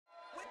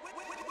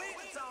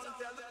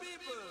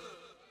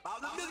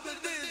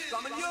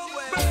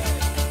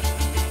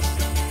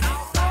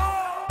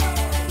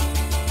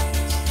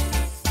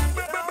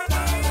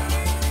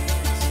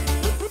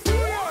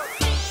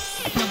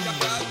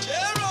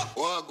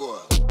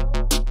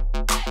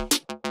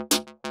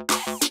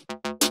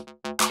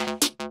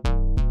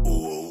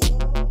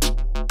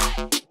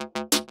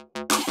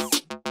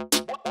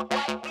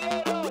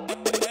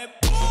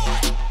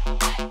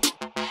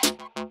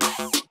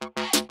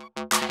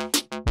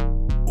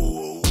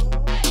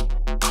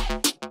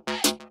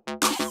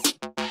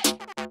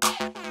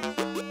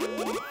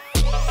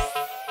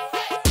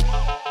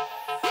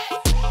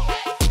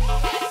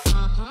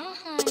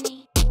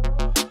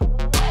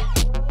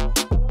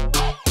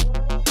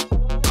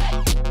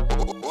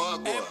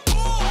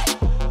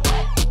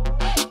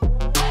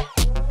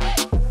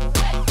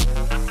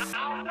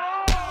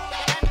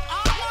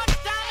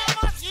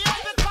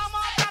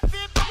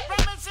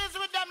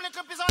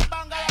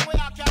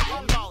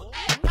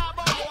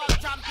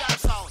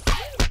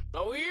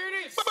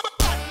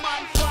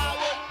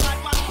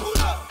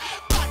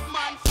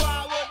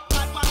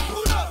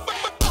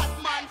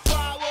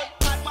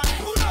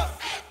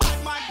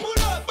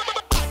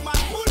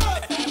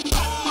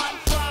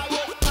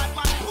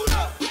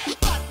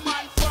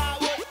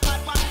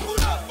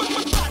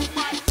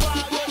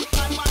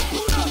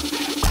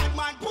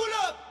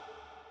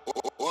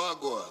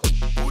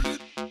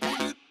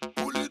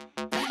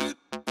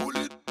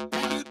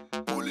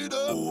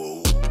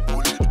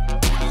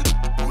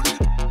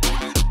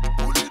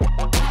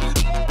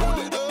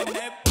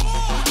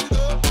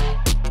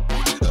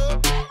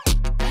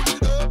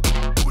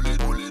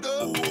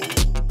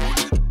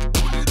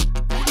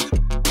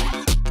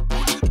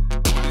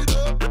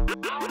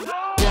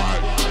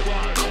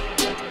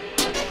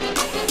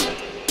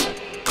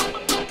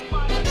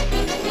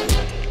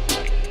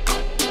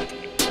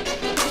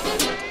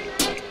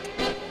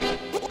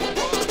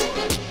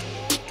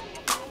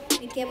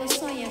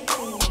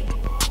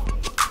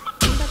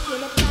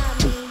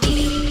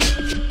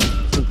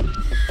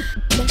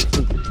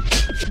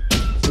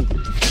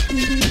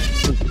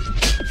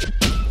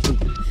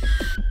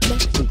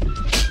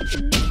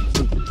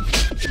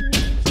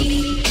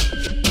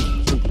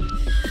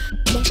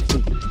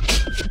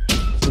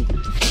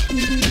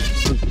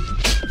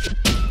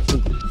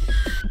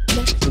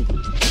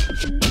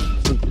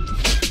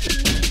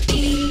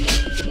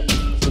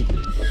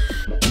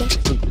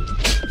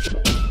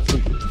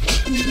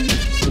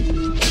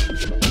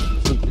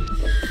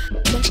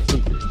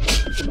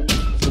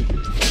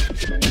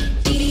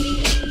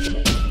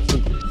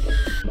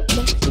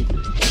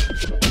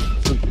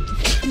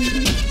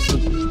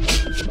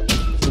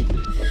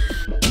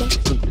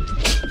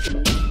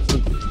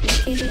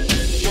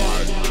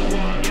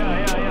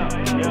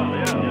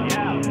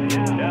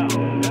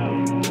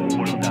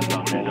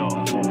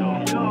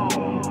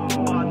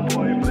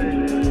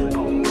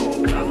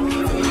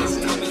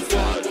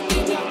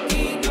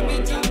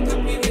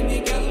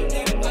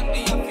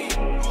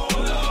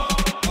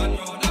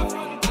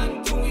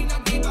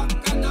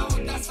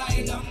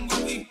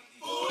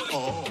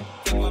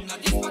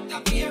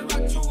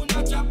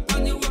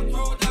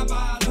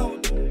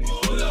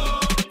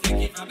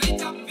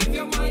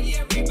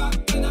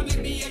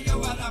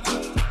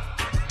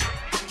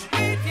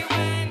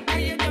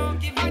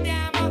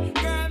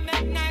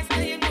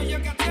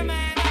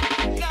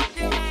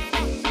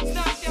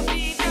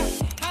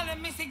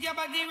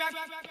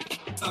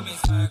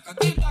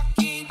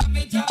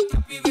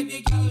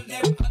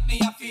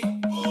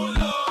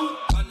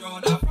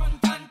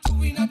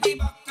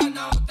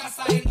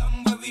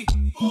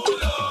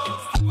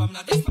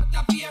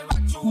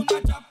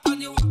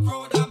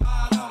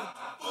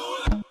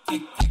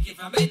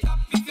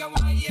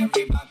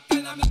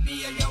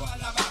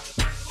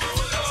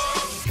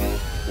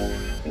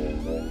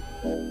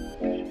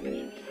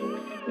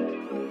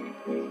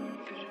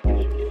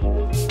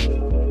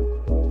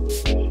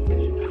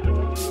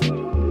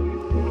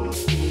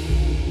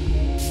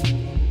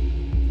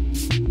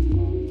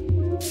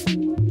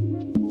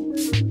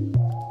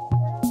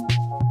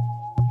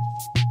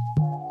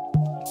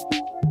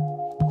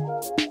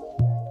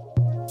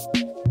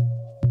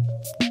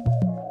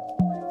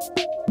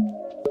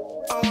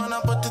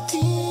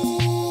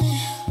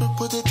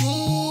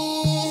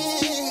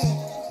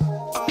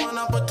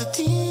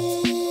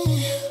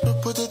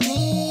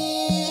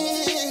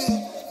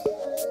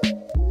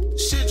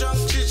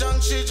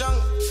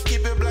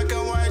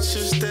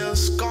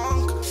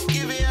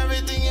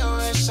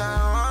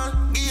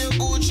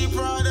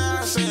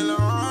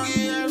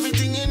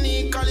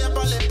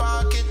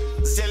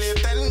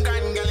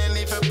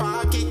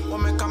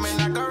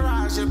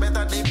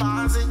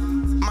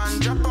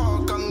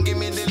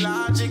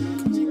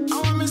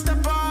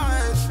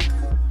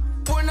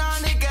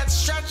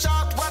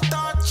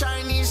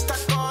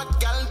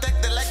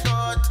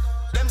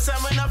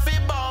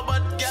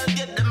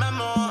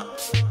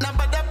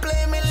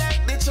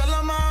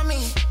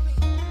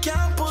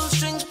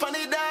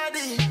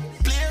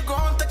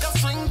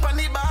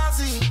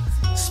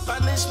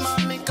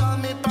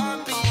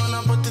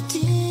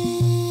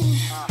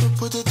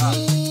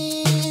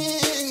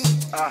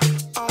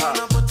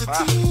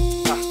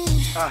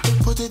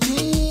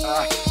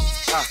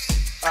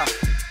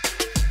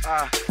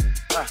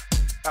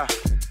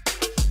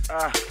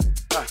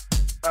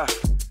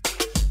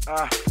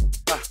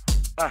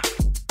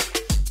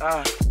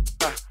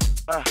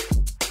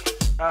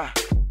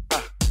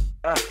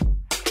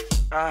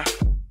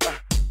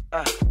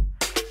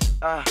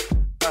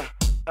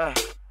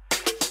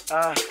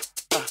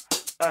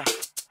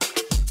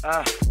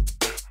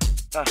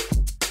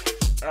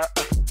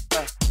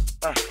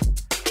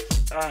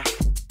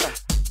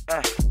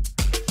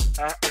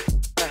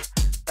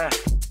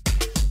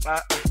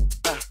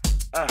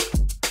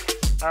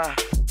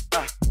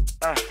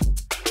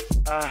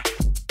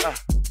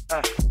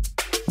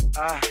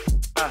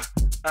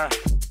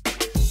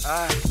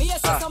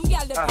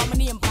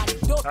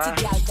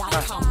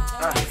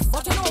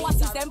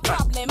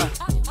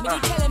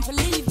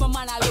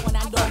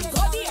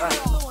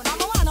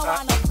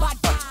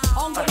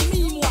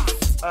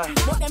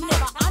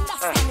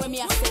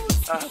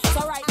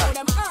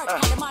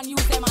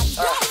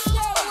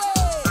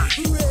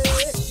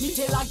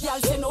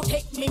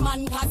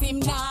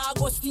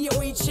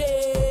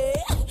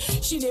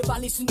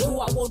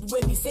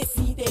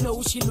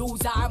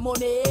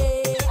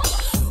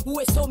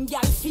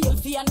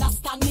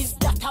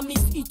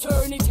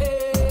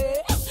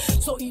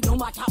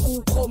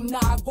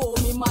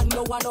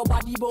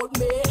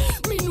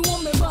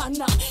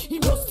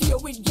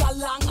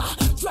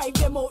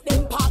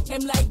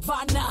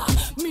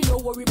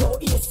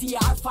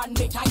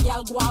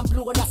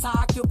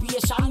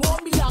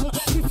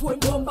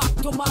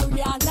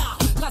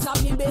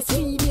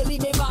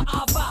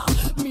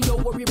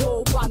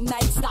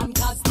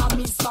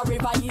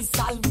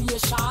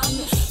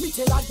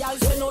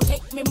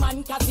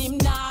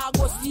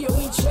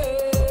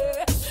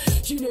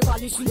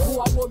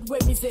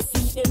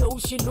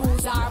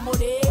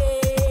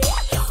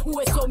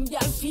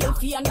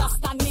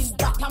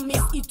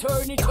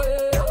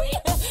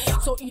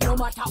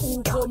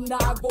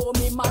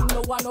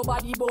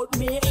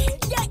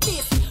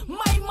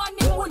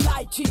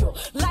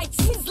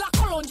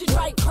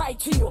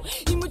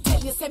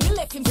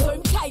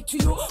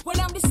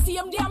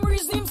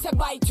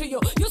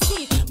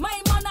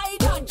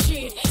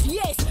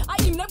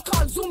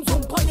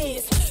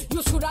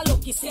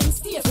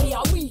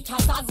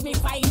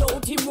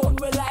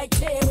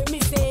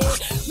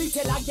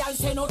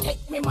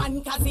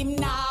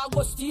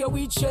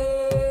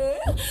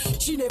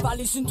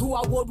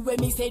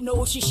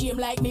No, she shame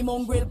like me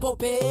mongrel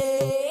puppy.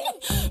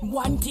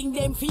 One thing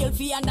them feel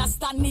fi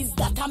understand is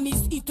that I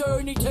miss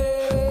eternity.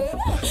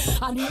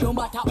 And it no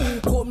matter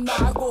who come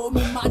nor go,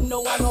 me man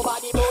no one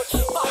nobody but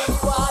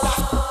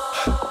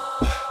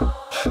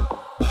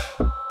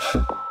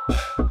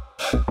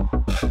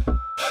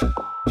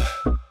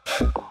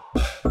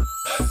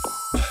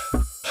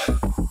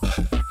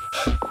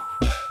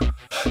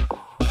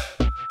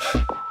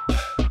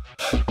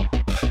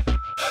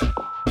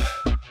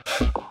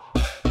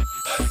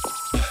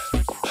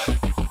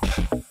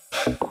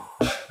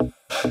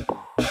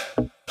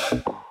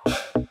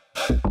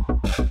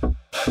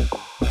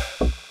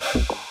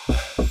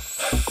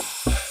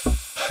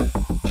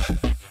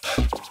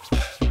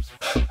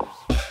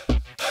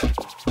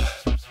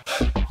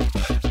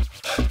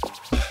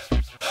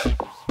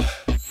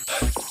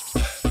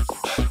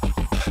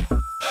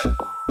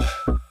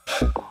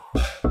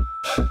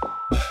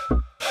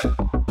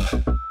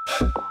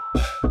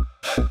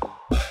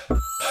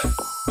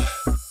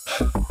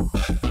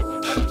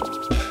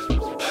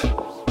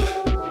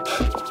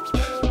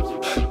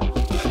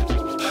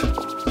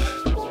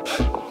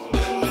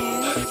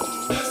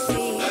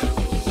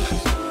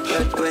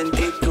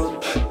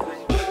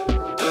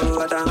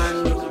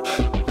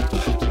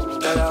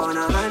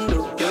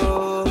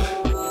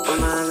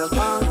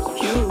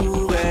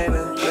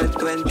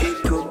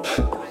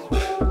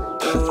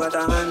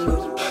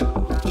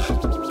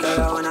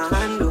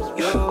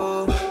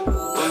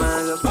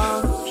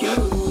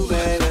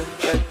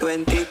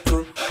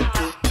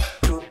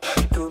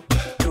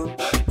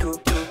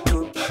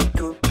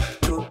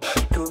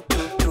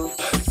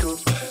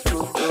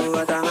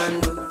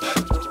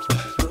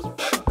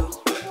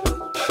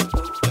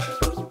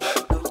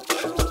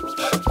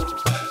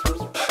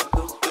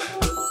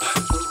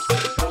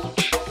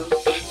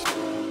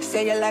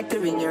say you like to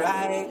ring your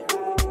eye.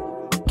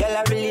 Girl,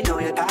 I really know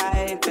your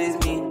type is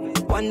me.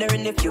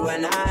 Wondering if you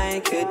and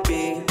I could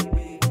be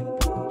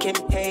Kim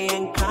K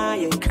and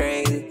Kanye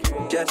crazy.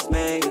 Just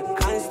made it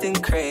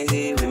constant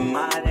crazy with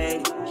my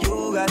day.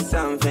 You got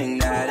something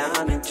that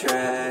I'm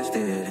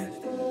interested in.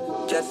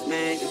 Just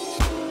made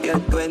it. You're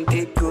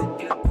 22.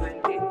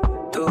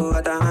 Do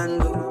what I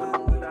handle.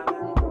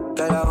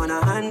 Girl, I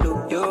wanna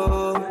handle you.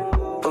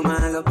 Put my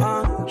hands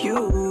upon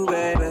you,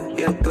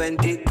 baby. You're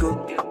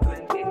 22.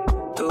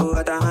 Do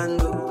what I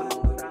handle.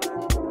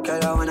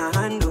 Girl, I wanna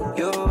handle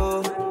you.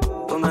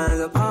 Put my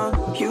hands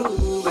upon you,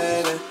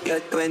 baby. You're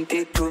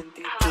 22.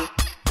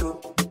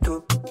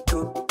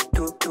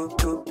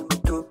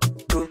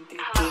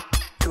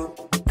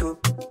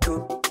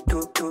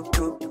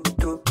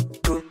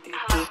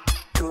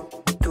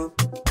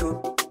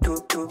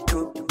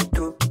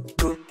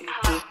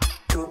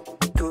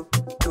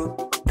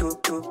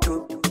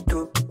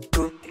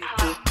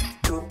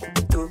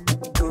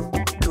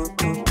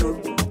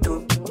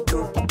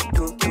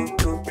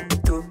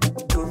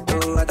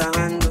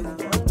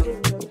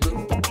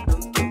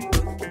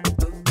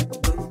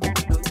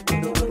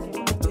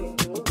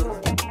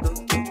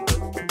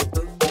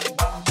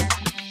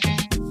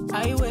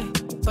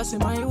 fussing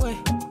my way.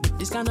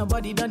 This kind of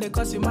body done they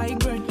cause you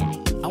migraine.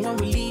 And when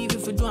we leave,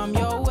 if you do, I'm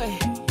your way.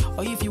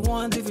 Or if you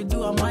want, if you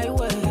do, I'm my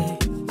way.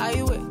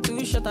 I wait,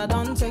 too short, I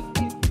don't take.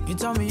 You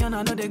tell me, and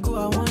I know they go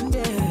out one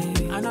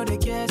day. I know they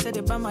care, say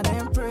they buy my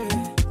damn pray.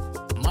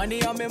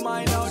 Money on my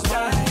mind all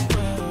time.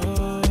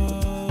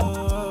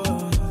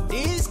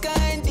 This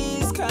kind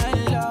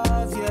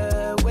love,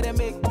 yeah, where they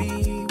make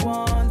me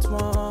want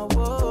more.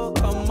 Whoa,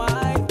 come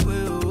my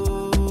way.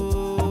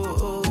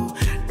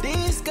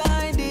 This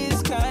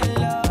kind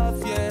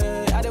love,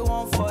 yeah, I don't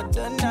want for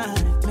the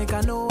night. Make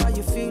I know how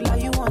you feel, how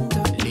you want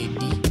to.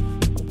 Lady,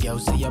 girl,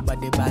 say your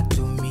body bad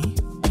to me.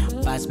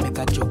 Pass, make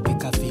a joke,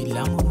 make a feel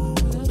I'm.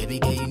 Baby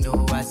girl, you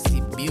know I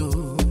see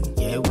you.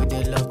 Yeah, with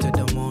the love to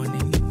the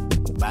morning.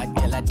 Bad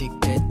girl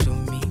addicted to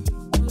me.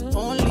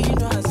 Only you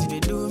know how see they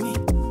do me.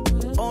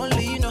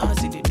 Only you know how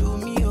see they do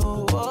me.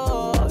 Oh,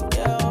 oh,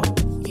 yeah.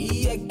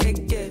 Yeah, yeah,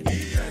 yeah.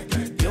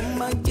 You're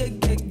my yeah.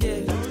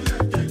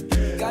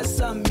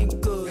 Casa me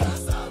go.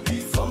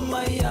 From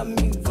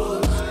Miami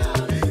go.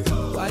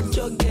 Watch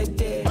you get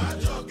there.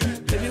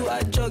 Baby,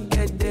 watch you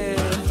get there.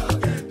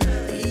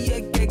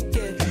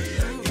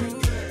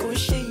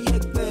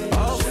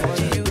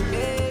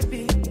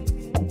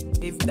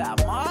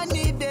 That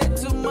money there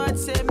too much,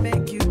 say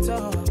make you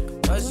talk.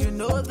 Cause you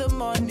know the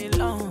money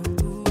long,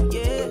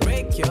 yeah.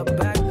 Break your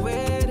back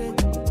with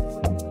it.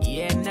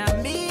 Yeah, now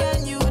me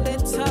and you, they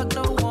talk,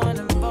 no one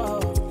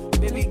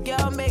involved. Baby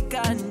girl, make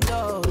I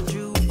indulge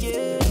you,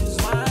 yeah. This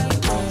kind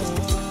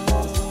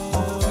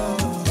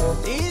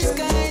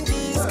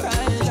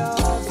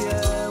love,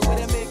 yeah. Where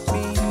they make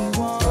me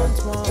want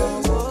more.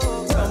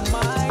 Oh, come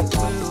my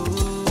way.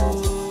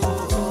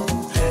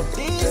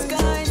 This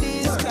kind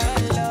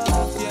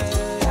love, yeah.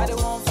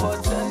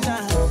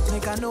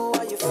 I know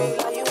how you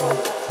feel, how you want.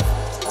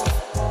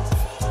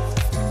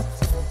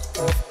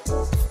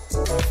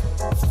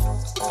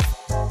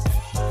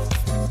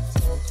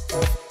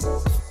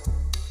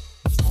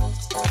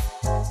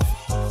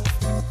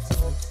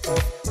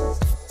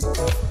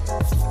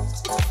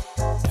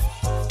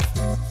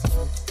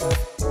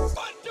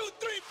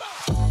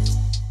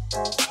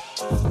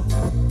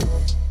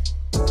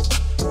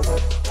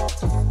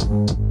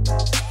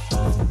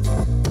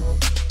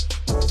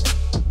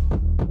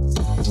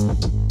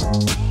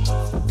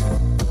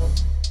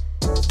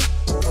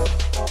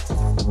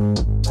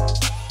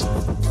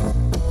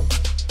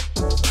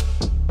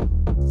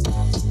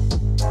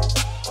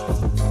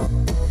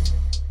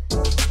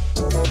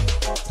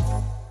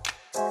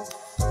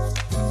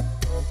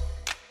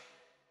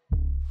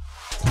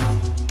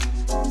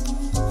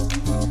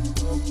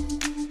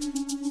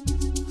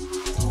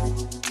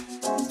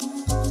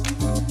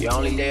 You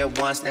only live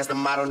once, that's the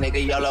motto, nigga,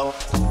 YOLO.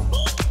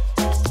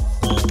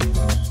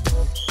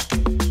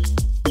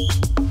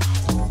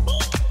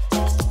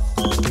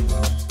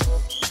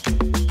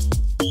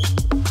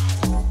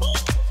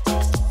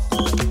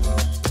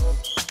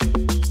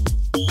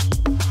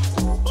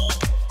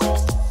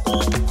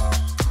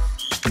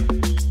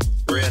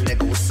 Real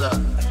nigga, what's up?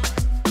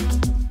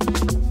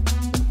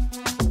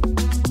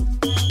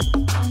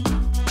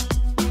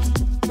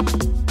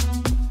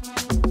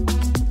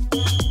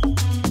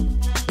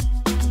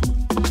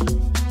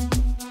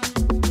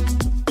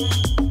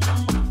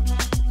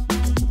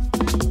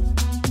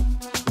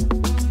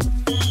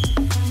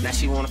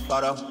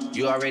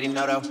 You already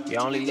know though, you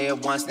only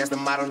live once, that's the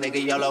motto,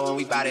 nigga, YOLO, and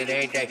we bout it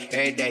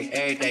every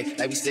day.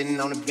 Like we sitting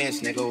on the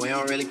bench, nigga, we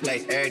don't really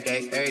play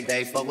every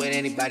day. Fuck with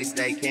anybody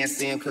stay, can't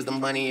see him cause the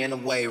money in the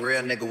way.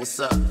 Real nigga, what's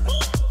up?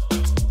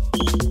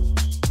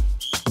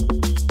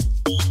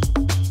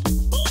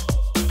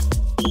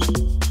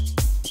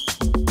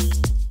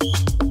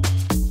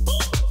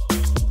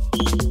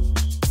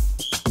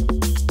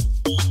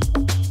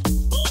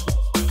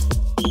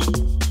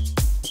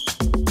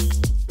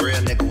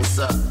 Real nigga, what's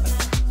up?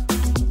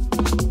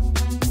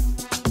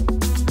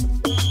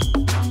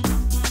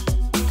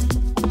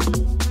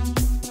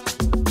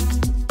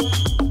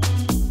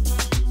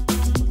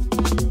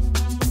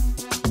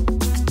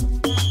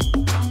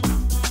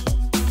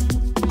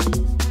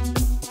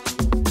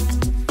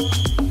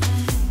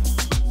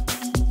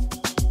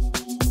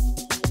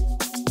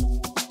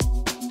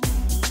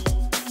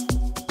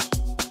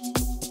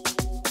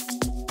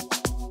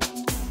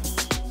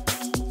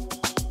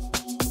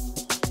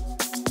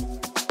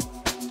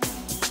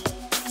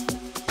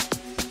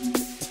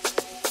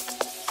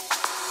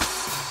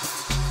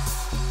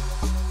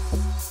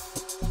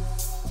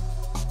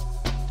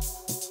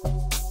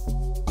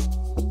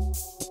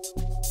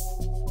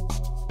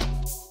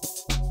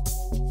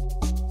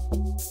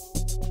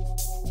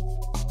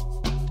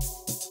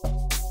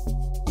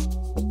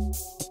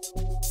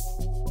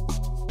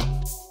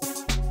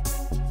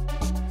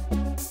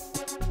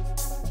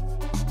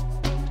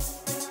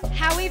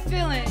 How we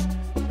feeling?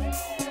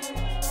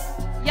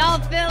 Y'all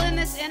feeling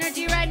this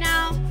energy right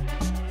now?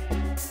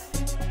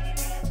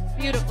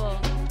 Beautiful.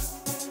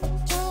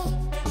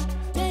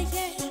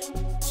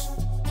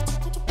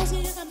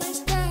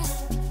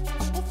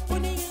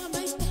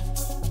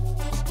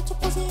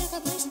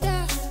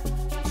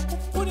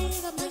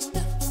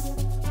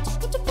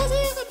 Put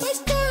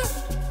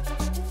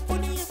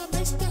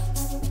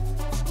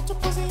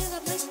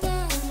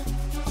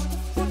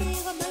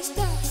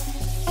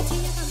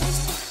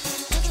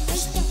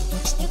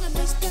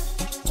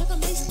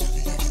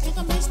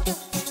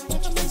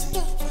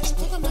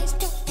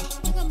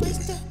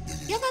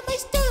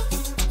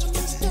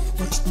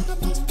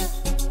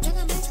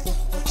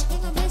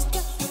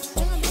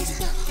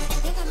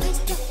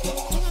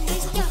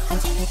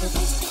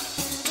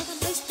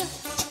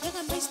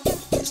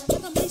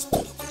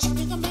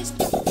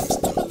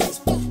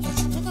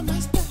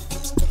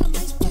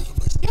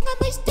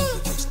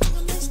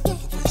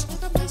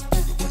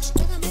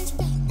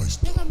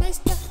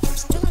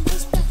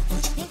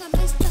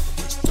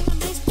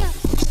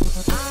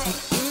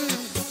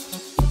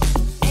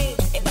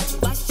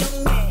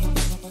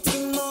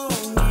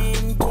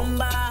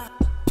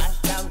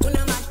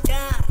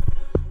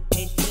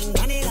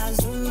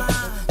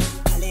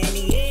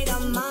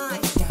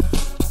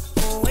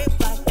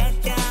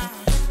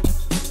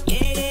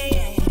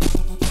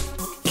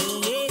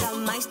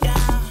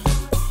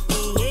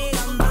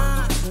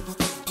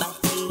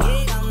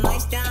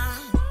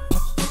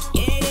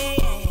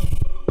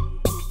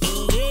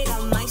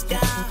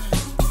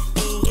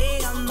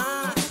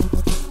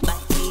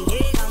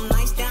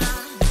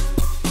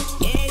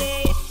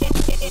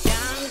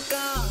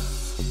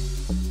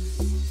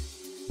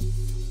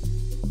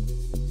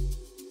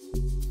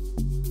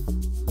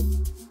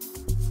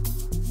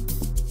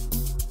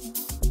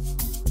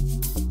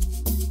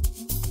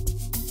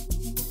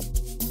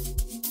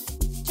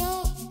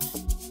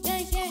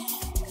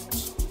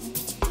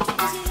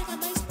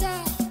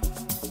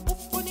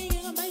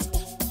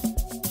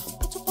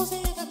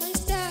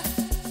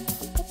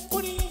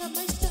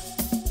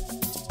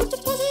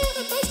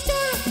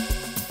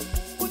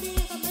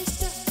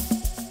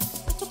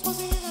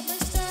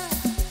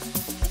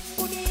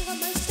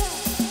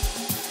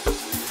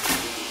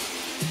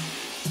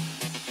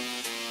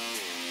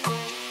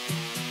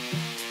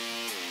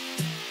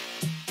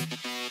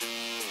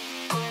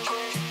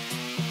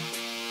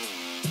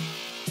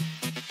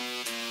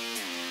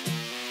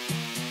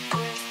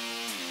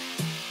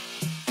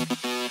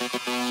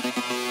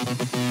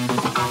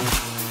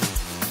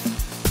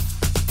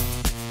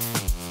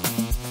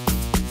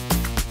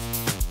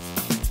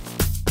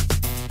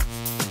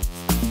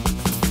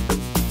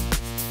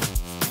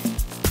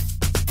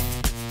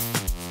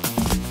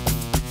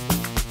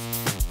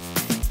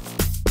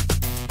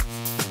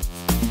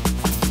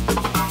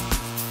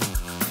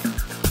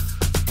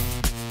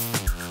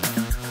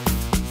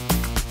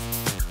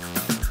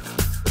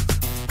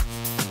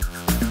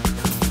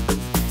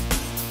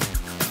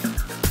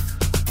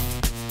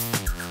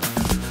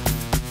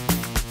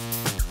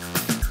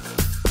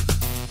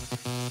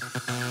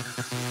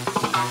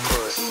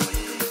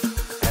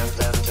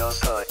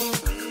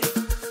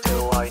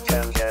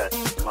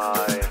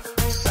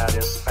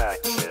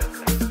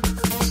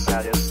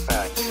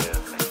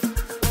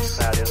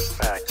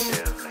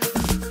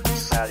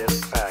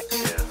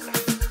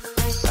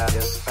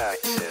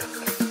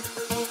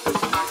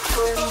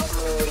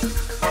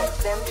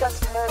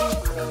just hurt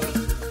me.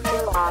 Do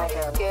I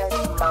get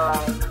my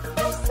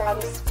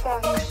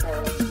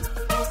satisfaction?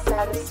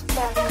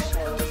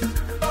 Satisfaction.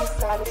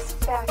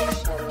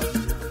 Satisfaction.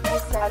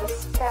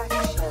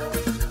 Satisfaction.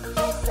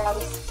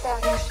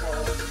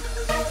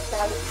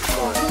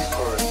 Satisfaction.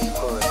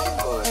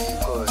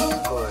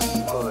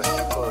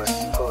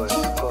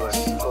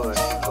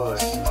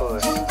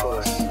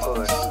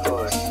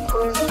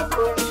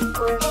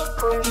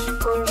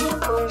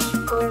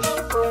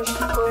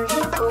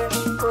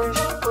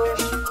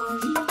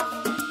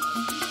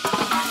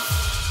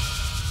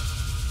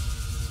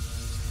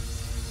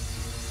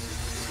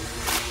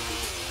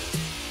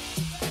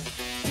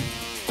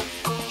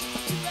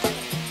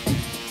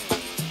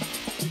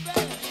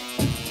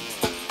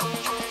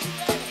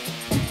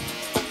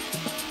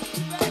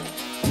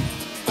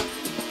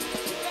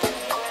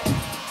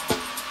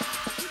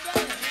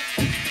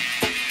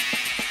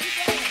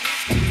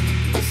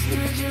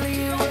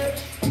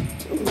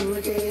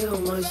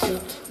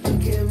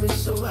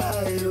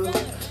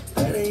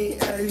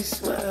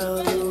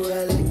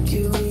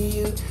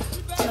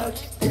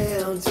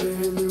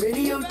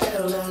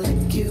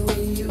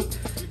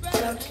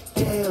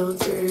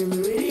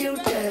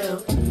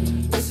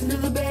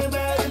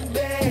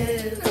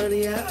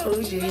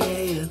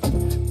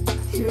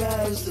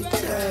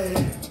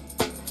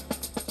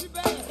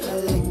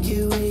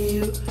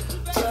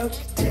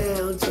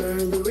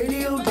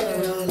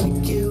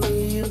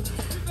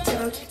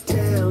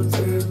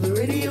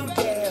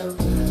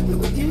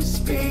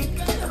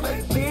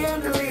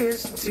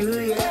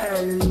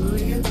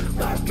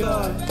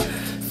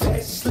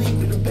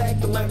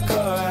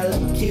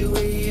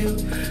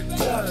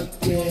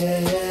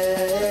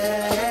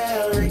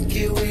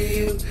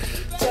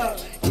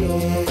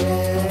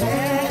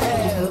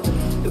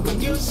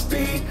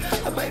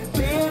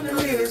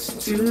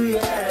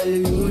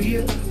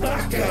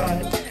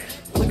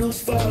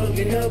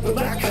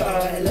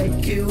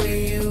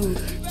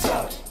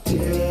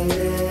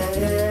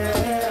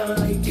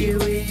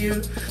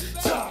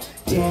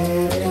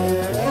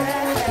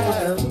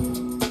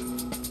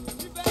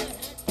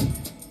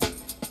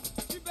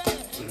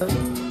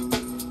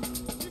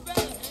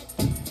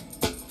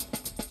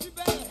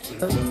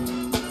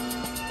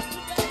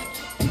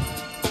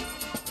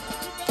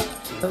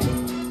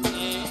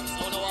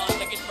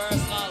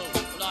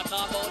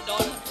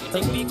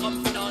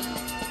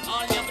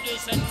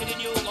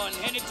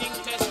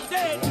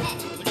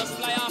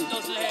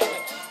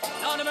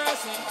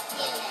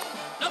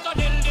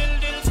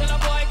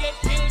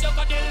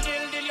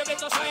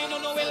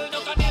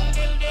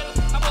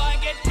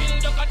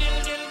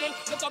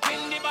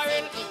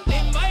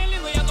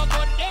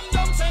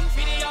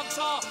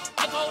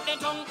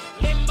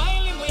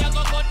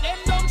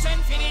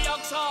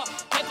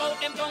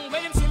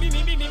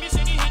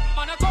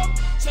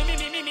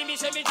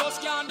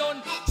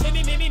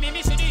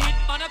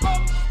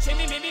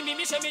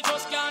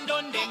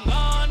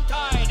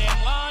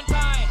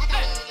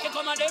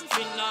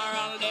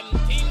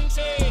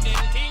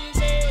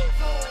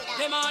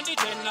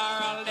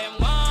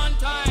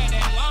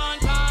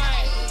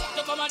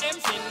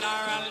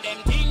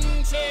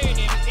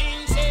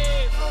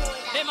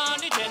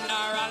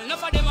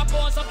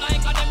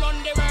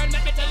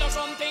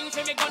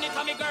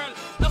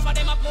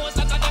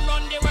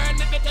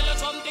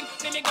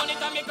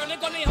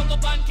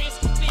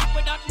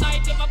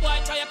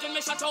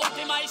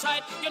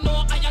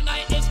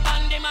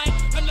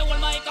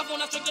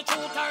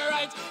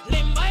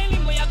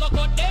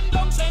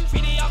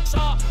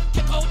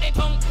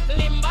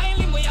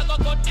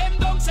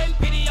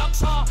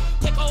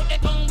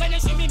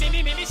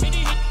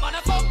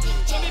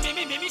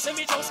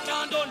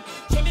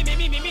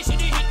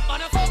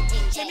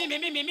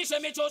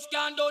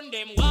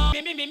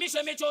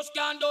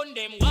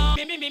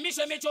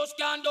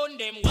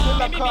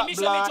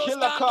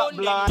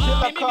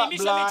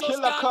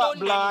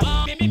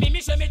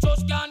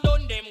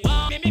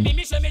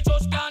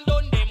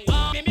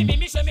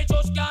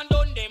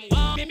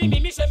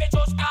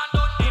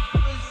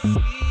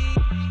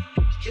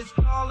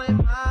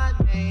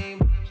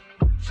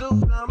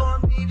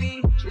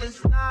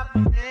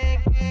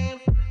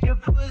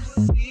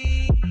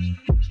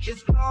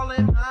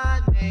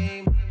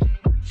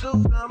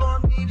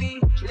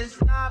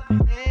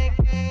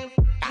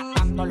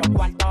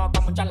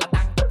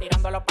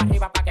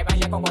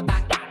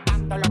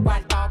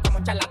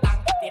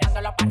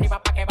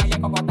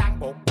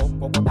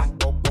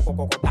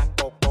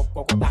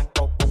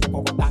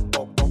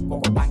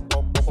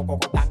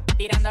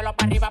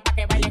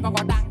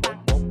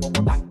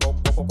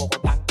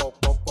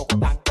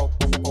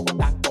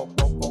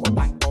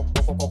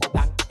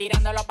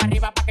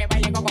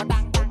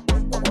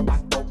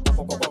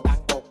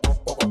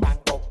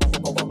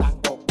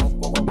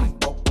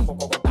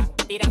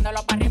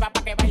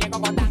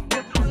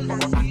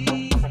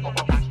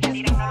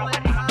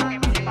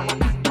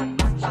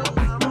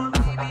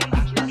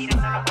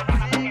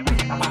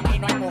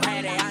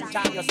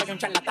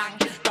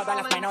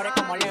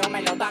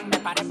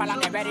 paré para la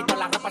nevera y todas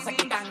las ropas se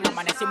quitan. Lo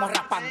amanecimos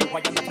raspando,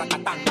 guayando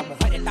fracatán. Las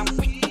mujeres tan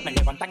quick, me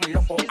levanto aguantan el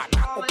loco.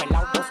 Acaco,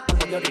 pelao, dos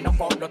tipos de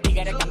orinoco. Los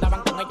tigres que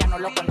andaban con ella no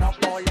los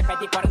conozco. Le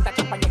pedí 40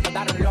 champañas y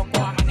quedaron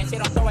locos.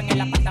 Amanecieron todos en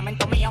el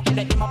apartamento mío.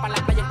 Le dimos para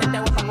la calle el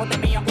teteo con bote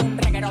mío. Un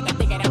reguero de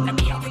tigres entre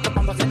mío. Que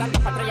cuando se dan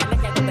los patrullas que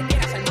donde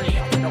quiera hacer un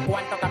lío. Los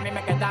cuartos que a mí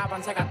me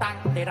quedaban se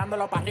gastan.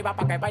 Tirándolo para arriba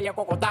para que baile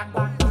cocotán.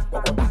 Tirándolo para arriba para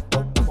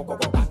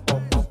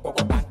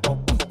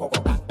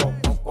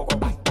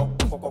que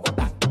baile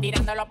cocotán.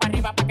 Tirándolo para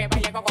arriba para que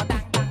baile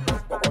cocotán.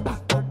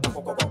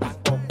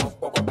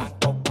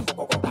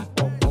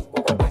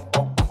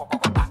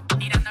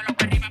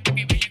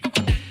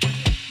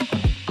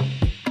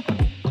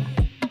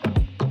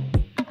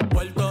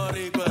 Puerto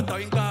Rico está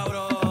bien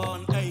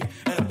cabrón, ey,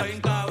 está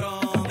bien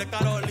cabrón. De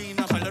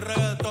Carolina sale el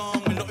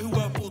reggaetón y los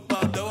hijos de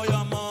putas de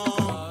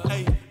Bayamón.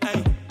 Ey,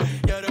 ey,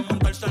 quieren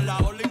montarse en la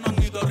ola y no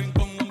han ido a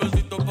rincón. Un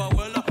besito pa'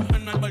 abuela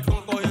en el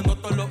balcón, cogiendo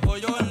todos los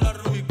pollos en la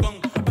Rubicón.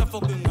 Me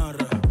fucking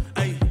arre,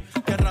 ey,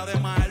 tierra de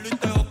Maelo y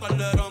Teo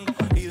Calderón.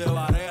 Y de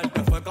Barea, el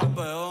que fue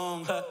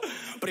campeón,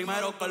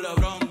 primero que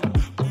LeBron.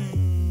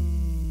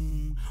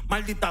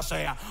 Maldita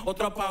sea,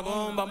 otro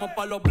apagón. Vamos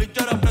pa' los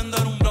bleachers a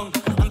prender un blon.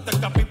 Antes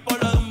que a Pipo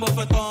le dé un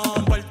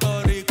bofetón.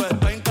 Puerto Rico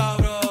está bien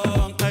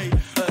cabrón, ey,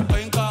 está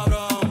bien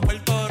cabrón.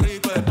 Puerto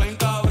Rico está bien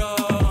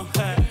cabrón,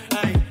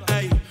 ey,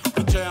 ey,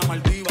 piche a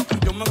Maldiva.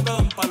 Yo me quedo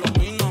en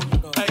Palomino,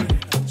 ey,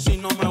 si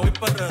no me voy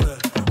para redes.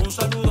 Un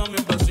saludo a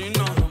mis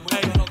vecinos,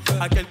 ey,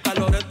 aquí el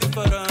calor es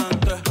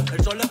diferente.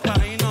 El sol es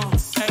carino,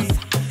 ey,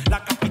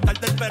 la capital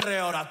del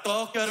perreo. Ahora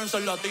todos quieren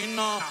ser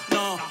latinos,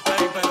 no,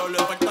 ey, pero le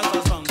falta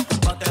sazón.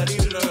 Batería y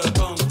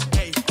reggaetón,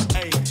 ey,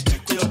 ey,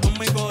 cuido con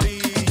mi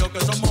corillo que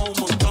somos un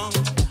montón,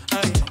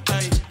 ey,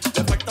 ey,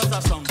 le falta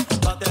sazón,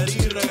 batería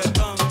y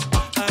reggaetón,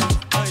 ey,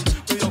 ey,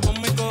 cuido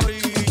con mi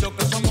corillo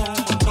que somos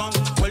un montón,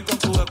 welcome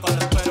to the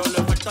college, pero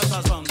le falta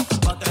sazón,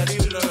 batería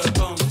y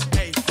reggaetón,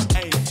 ey,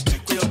 ey,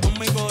 cuido con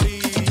mi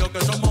corillo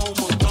que somos un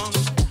montón,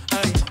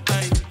 ey,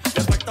 ey,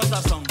 le falta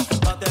sazón,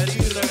 batería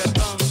y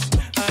reggaetón,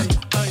 ey,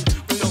 ey,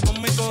 cuido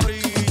con mi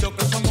corillo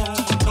que somos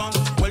un montón,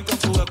 welcome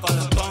to the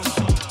college.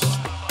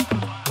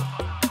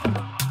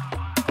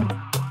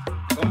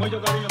 Con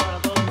mucho cariño para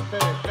todos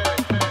ustedes.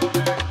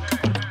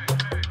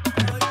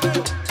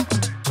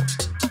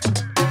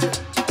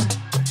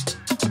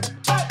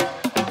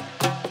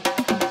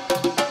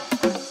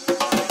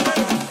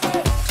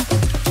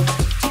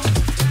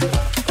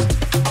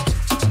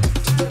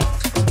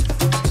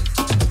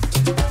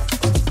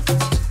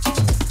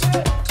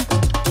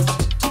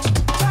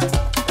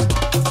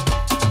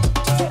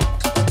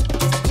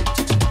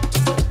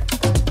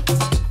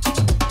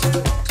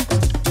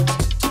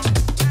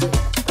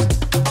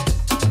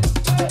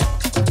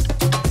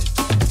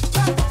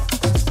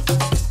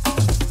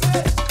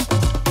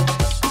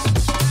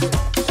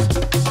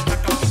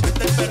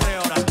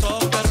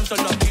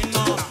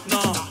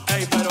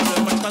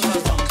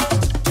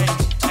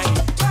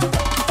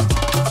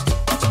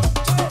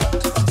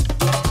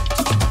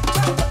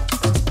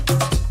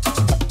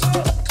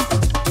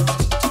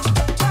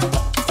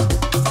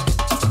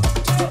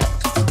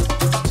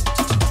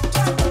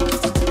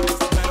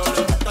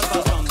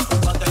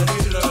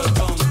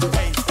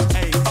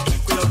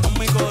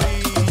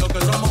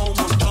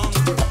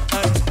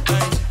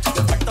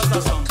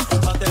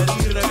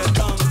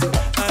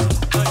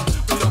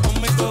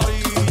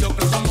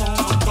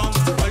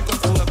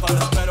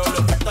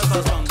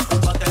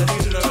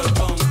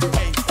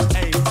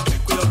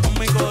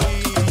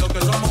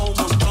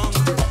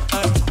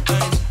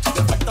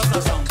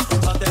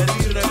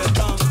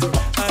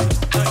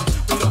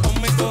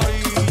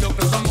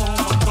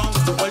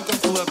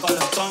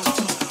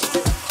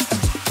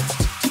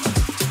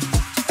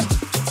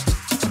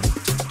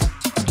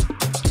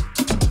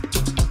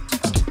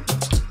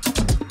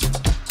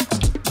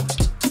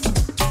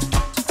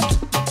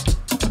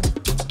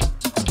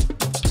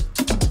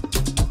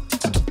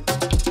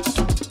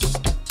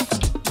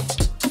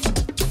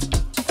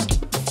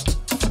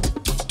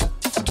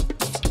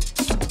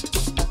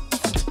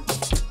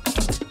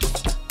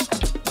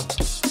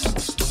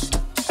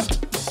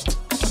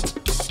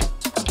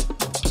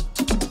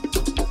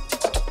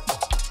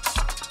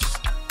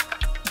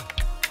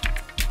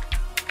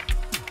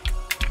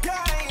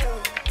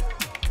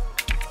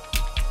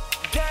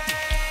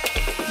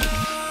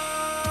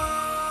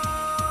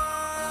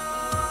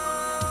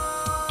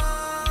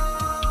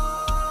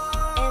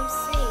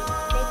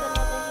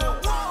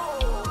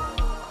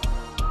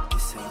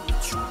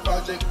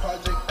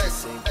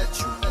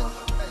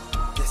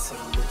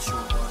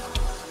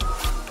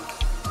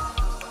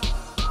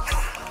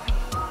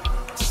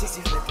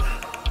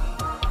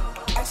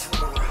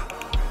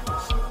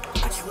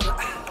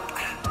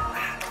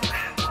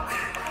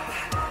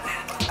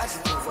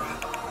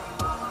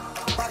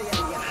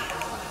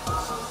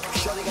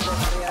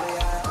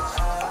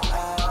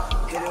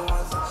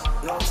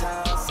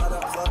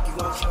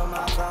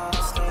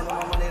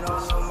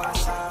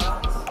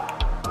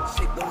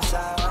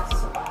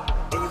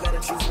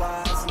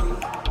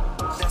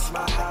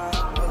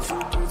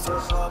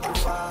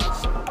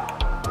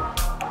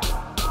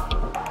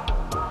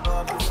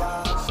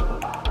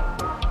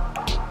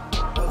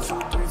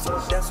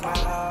 lost my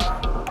heart.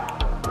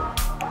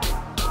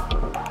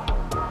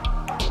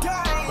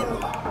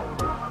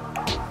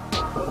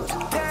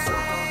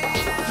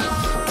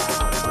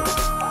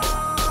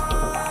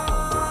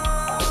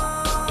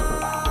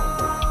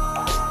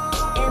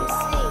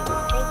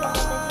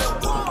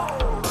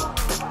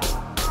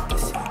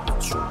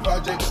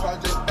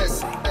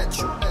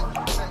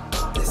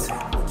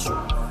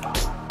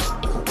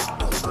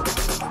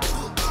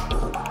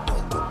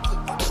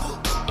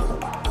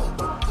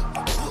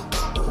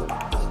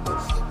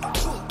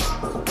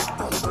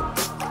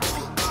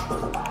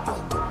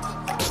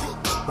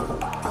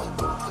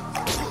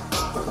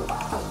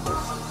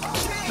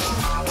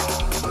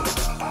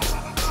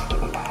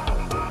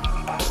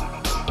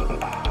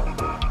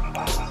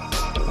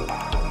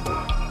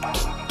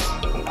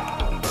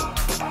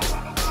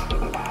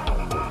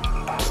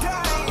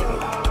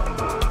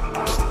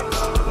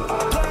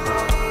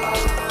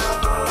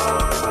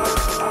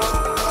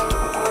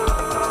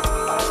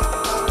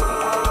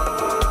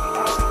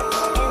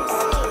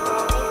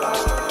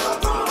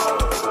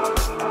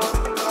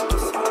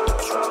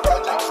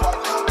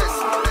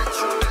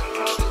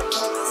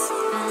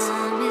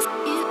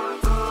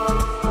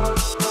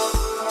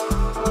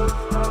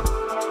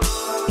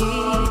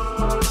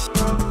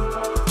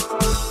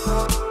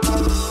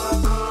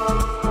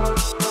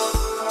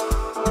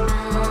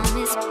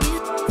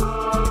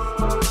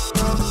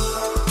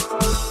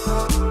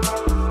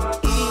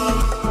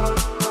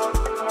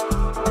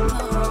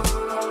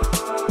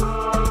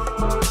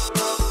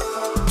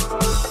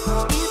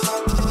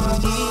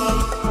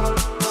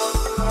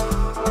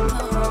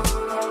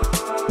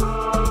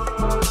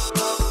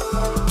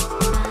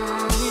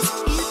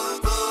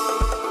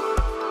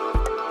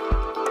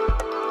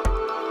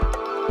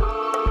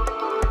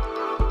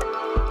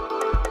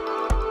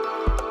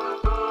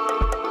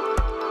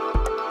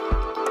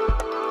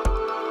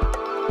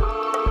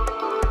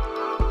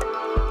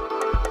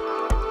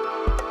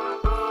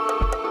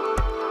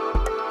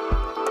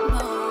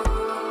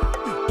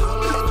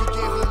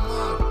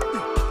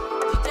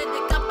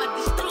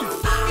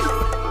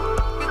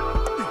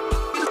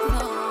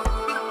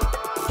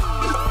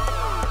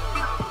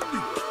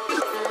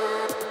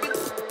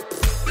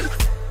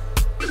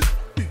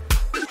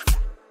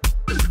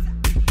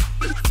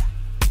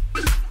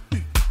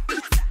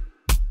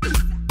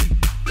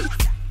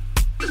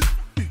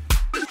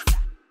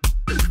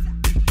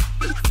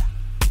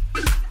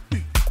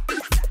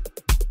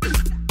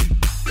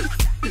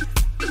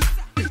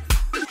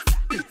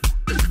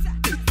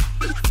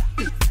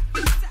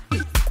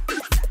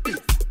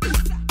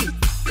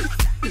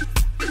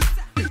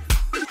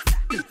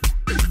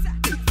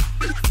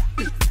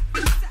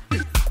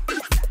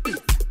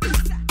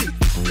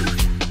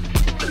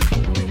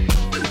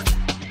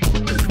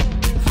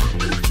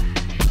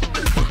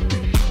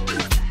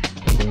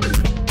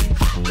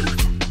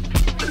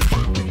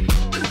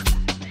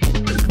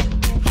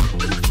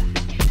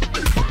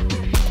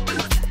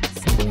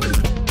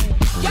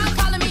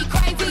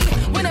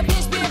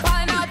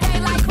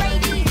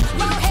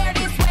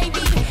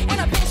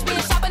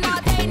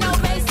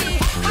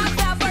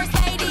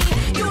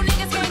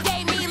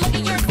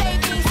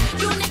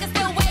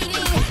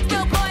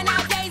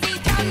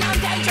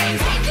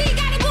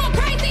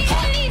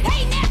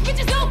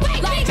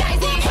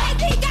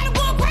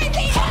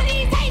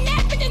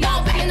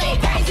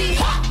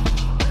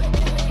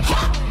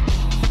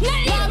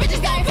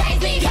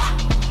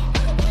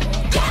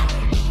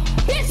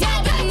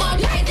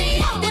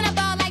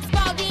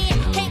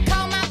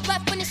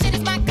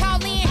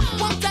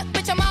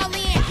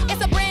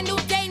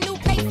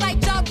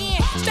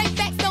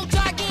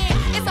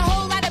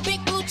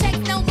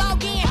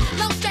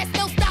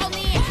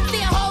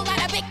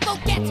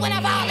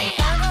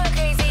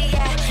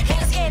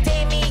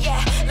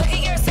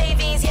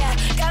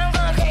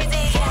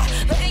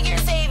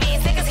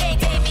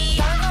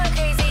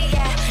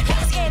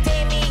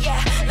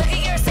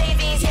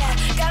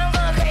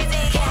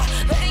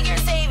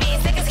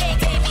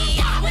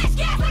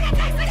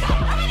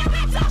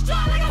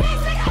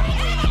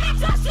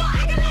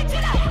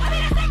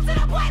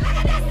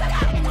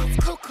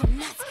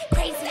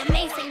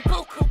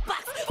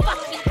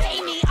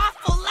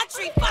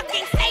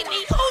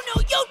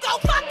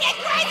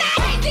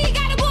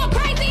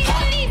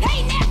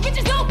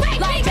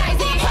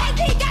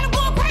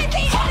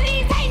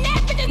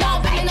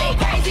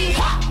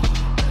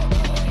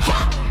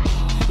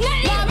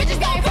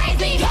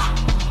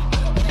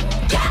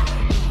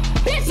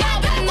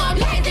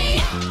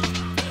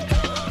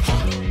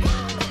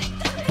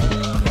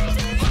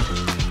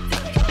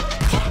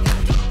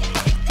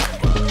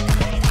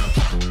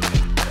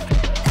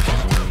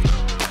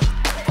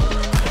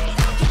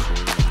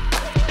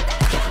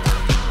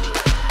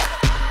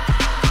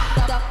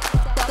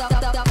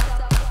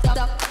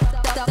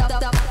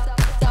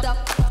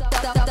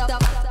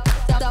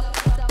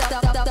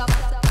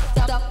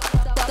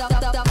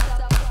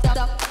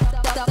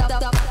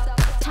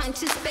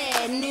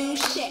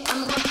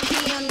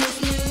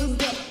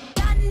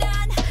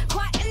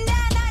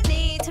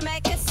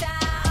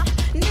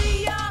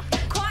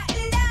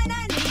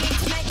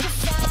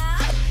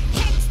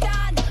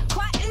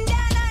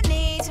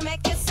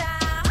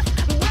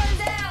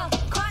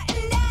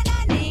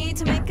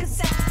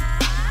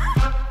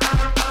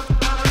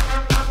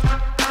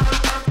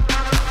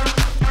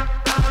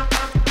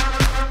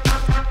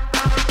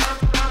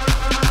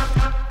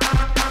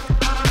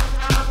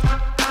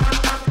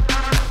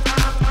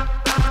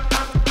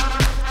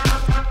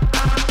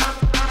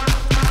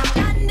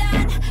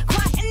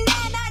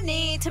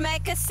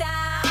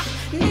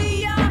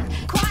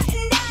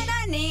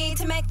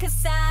 make a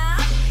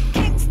sound.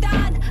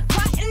 Kickstart,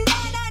 quieten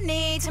down, I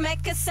need to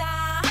make a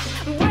sound.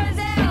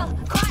 Brazil,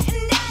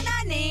 quieten down,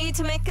 I need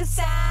to make a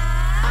sound.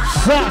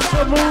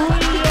 Sasha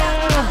Marie.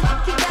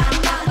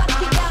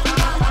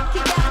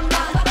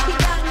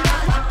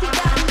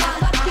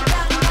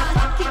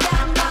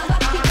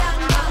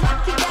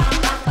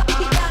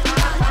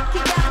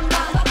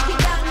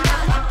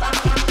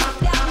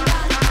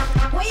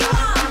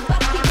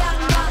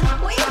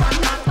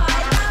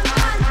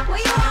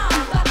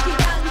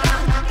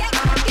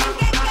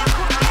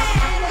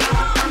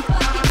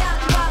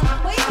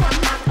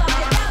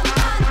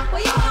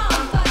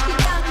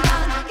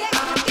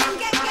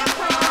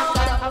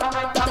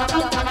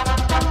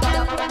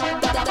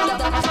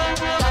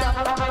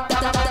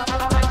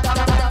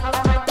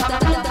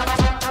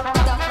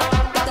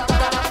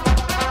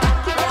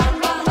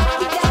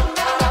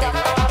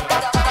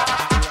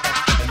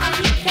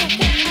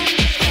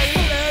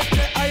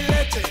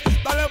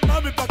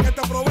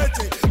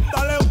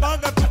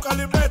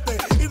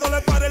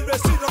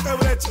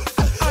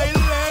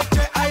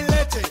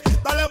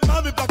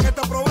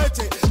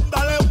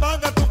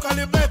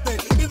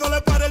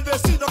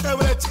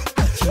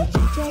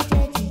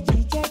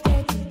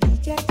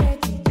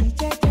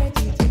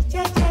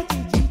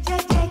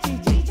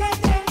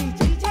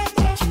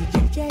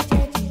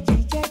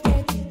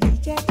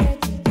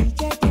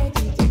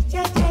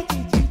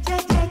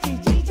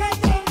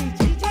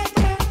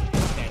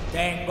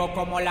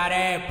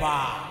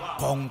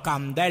 Con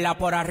candela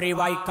por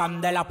arriba y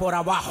candela por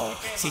abajo.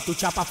 Si tu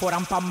chapa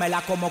fueran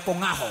pamela como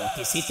con ajo.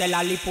 Te hiciste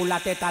la lipu, la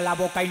teta, la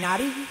boca y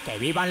nariz. Que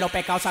vivan los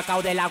pecados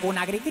sacados de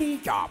laguna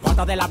gris. Yo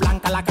boto de la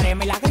blanca, la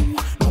crema y la gris.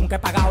 Nunca he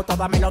pagado,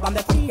 todas me lo dan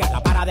de fría.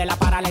 La para de la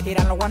para le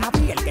tiran los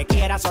guanabí. El que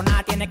quiera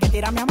sonar tiene que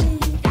tirarme a mí.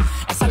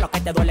 Eso es lo que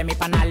te duele mi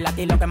panal. A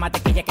ti lo que más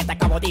te quille que te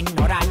acabo de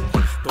ignorar.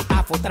 Tú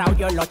estás frustrado,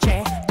 yo lo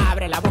che.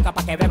 Abre la boca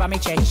pa' que beba mi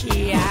cheche.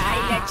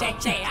 Ay leche,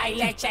 che, ay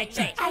leche,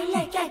 che. Ay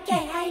leche, che,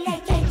 ay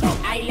leche, che.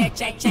 Ay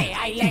leche, che,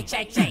 ay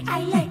leche, che.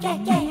 Ay leche,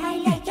 che,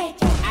 ay leche,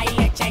 che. Ay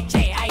leche,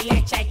 che, ay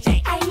leche,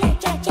 che. Ay leche,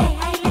 che, ay leche, che. Ay leche, che,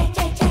 ay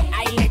leche, che.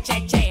 Ay leche,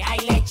 che, ay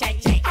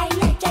leche,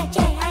 che.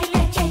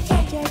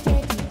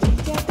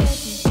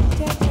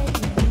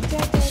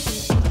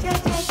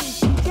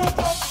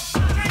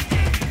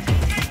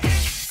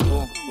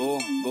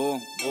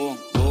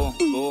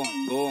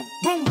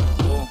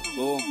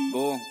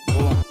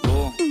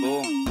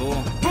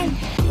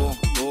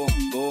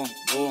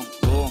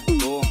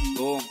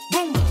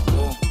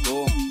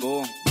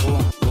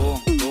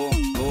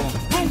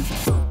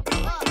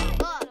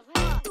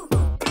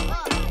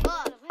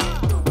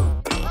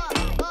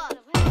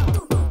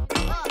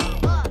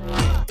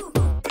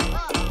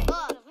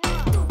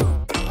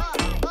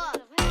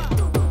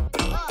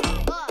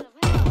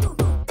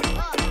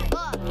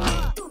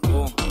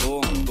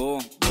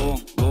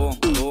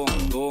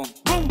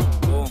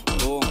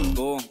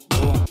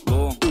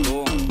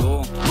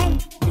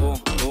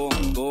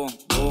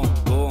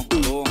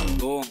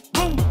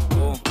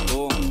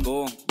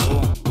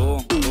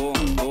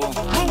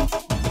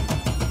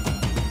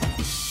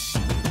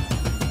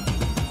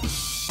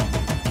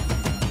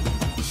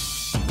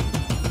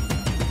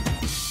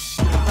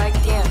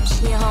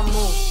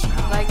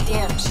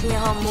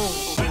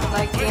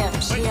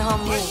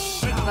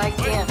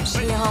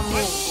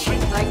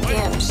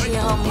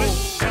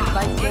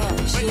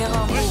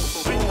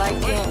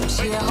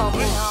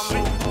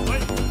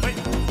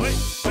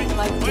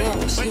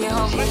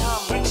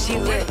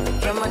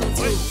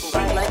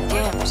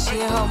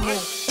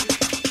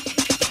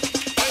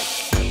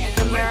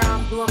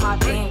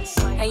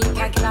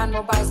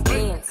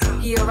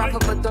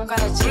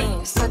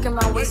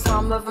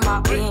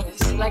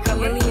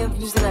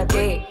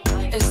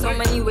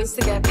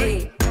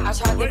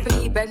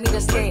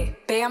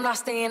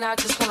 Staying out,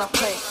 just wanna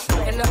play.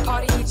 In the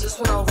party, he just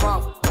wanna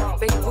rump.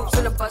 Big boobs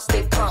in the bus,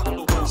 they plump.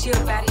 She a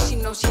baddie, she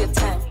knows she a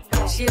 10.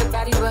 She a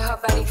baddie with her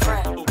baddie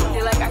friend.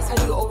 They like ice,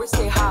 how you always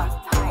stay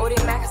hot. Oh,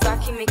 they mad cause I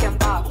keep making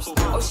bops.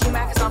 Oh, she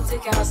mad cause I'm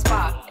taking her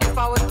spot. If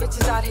I was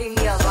bitches, I'd hate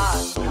me a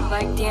lot.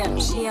 Like damn,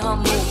 she in her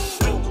move.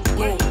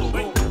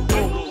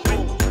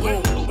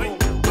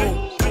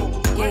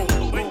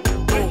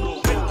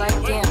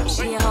 Like damn,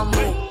 she in her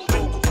move.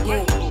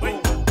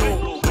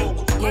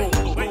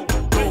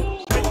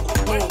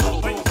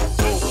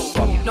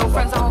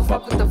 Friends, I don't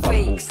fuck with the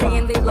fakes.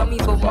 Saying they love me,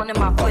 but one in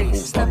my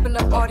place. Step in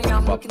the party,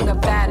 I'm looking the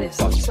baddest.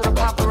 So the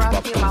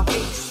paparazzi in my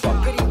face.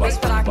 Pretty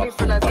bitch, but I came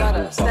from the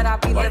gutter. Said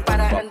I'd be lit by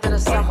the end of the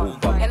summer.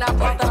 And I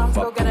thought that I'm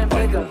still getting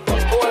bigger.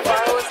 Boy, if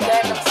I was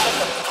dead, I'm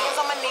sicker. Hands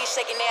on my knees,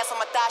 shaking ass on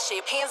my thigh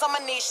shape. Hands on my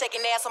knees,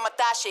 shaking ass on my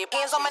thigh shape.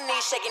 Hands on my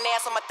knees, shaking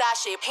ass on my thigh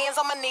shape. Hands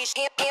on my knees,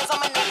 hands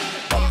on my knees.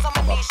 Hands on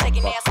my knees,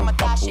 shaking ass on my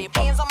thigh shape.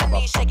 Hands on my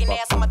knees, shaking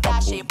ass on my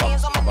thigh shape.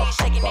 Hands on my knees,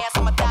 shaking ass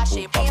on my thigh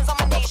shape. Hands on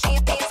my knees,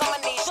 hands on my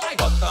knees.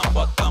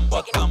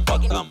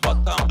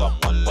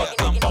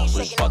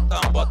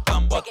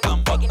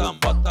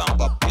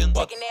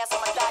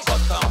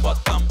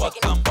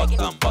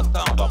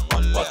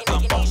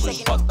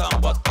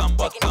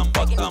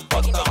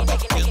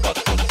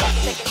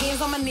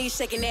 Hands on my knees,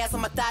 shaking ass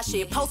on my thigh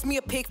shit. Post me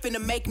a pic finna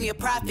make me a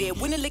profit.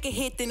 When the liquor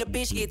hit, then the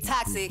bitch get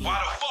toxic. Why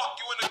the fuck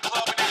you in the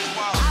club and this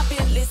wild? I've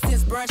been lit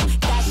since brunch,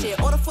 got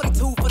shit. Order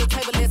 42 for the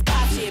table, let's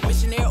pop shit.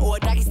 Missionaire or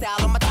doggy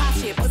style on my top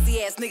shit.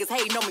 Pussy ass niggas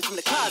hating on me from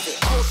the closet.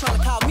 Hoes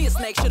tryna call me a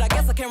snake, shit, I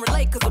guess I can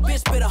relate. Cause a bitch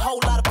spit a whole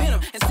lot of venom.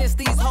 And since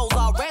these hoes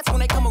all rats, when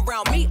they come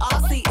around me,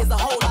 all I see is a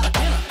whole lot of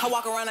venom. I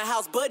walk around the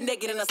house butt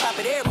naked and I stop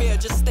at air mirror,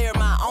 just stare at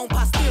my own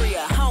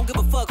posterior. I don't give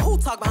a fuck who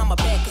talk behind my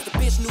back, cause the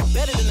bitch knew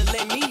better than to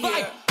let me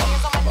hear.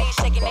 Hands on my knees,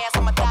 shaking ass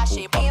on my thigh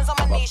shit. Hands on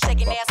my knees,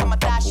 shaking ass on my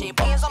thigh shit.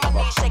 Hands on my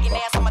knees, shaking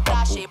ass on my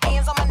thigh shit.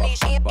 Hands on my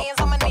knees, hands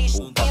on my knees,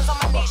 hands on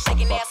my knees,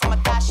 shaking ass on my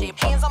thigh shit.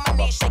 Hands on my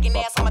knees, shaking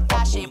ass on my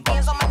thigh shit.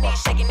 Hands on my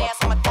knees, shaking ass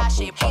on my thigh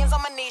shit. Hands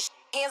on my knees,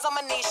 hands on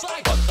my knees.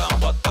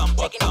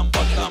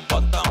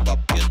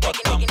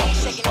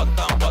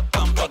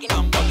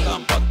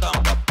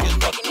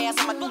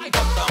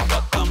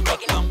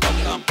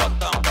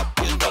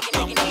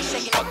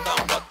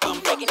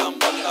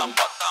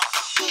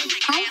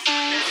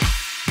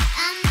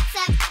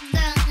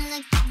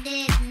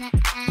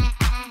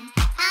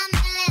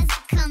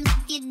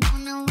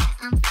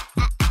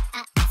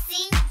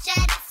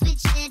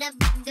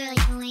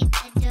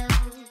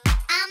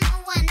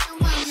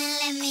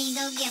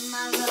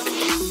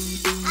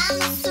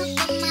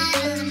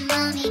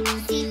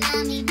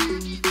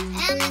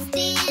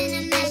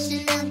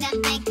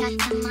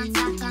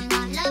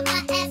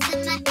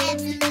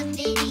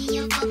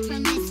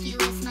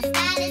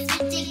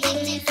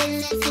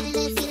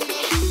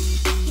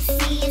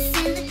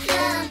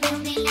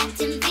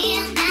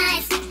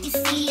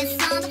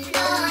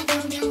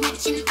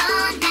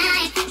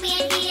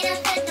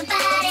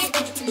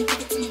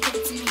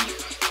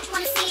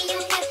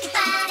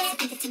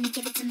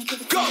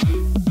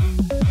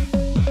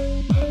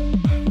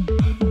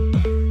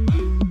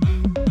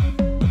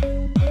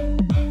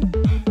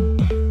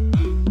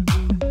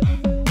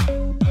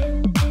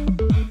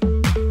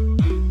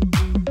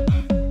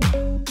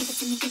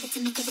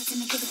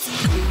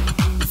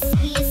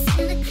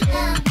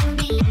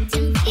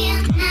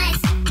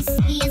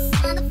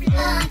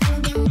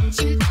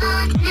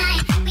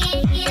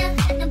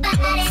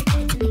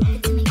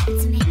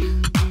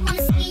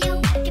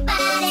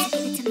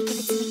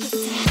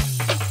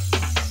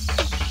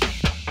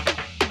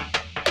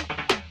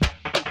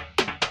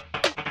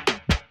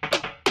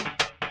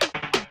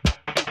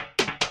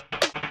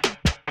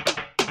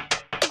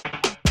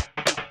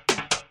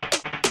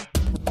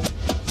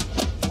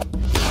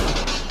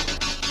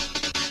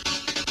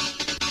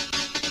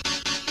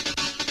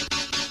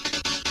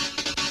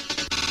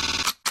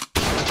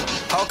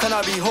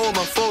 I be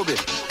homophobic,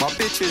 my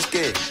bitch is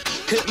gay.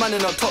 Hitman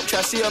in a top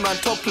try, see a man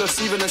topless,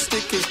 even a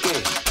stick is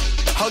gay.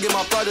 Hugging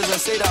my brothers and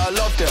say that I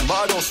love them, but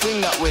I don't swing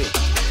that way.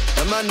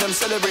 The man them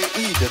celebrate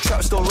Eid, the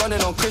trap still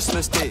running on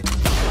Christmas Day.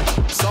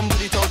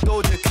 Somebody told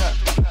Doja Cat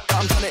that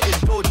I'm trying to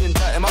indulge in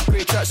that. In my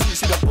grey tracksuit,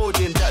 see the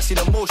bulge in that, see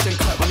the motion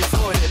clap when you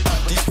throwing it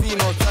back. These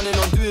females planning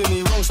on doing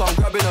me wrong, so I'm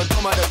grabbing a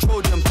drum at the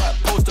Trojan pack.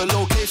 Post the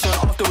location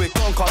after we're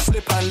gone, can't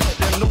slip and let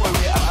them know where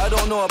we're at. I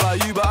don't know about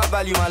you, but I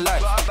value my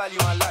life.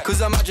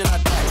 Cause imagine I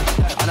died,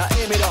 and I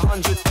ain't made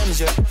 100 M's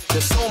yet.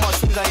 There's so much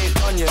things I ain't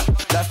done yet,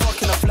 like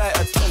fucking a flight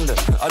attendant.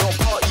 I don't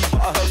party,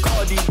 but I heard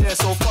Cardi there,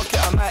 so fuck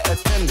it, I might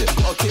attend it.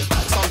 Gotta kick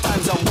back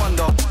sometimes and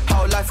wonder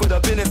how life would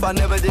have been if I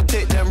never did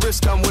take them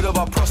risks and would have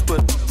I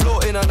prospered.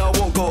 Floating and I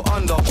won't go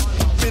under.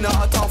 Been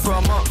out of town for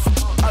a month.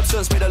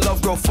 Absence made the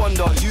love grow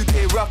fonder.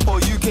 UK rapper,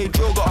 UK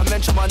drill, gotta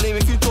mention my name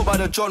if you talk about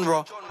the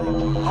genre.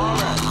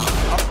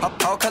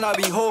 How can I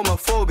be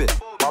homophobic?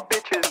 My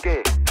bitch is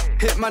gay.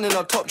 Hitman in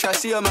a top try,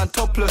 see a man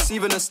topless,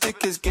 even a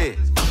stick is gay.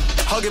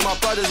 Hugging my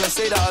brothers and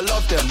say that I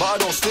love them, but I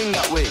don't swing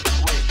that way.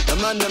 The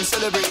man them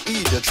celebrate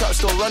Eid, the trap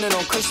still running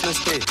on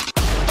Christmas Day.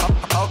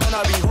 How can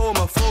I be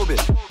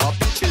homophobic? My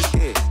bitch is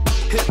gay.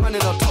 Hitman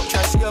in a top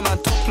try, see a man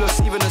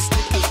topless, even a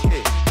stick is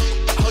gay.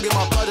 Hugging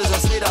my brothers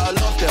and say that I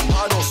love them, but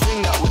I don't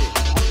swing that way.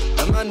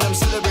 The man them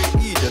celebrate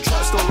Eid, the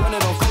trap still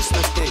running on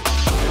Christmas Day.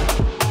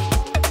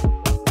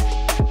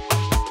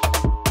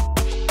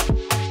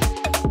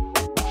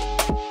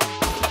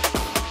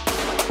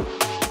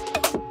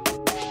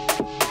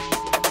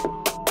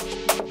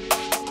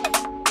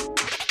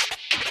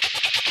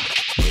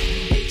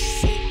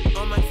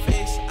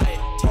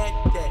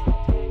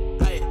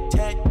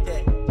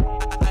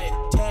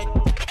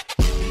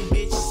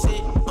 Bitch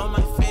sit on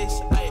my face,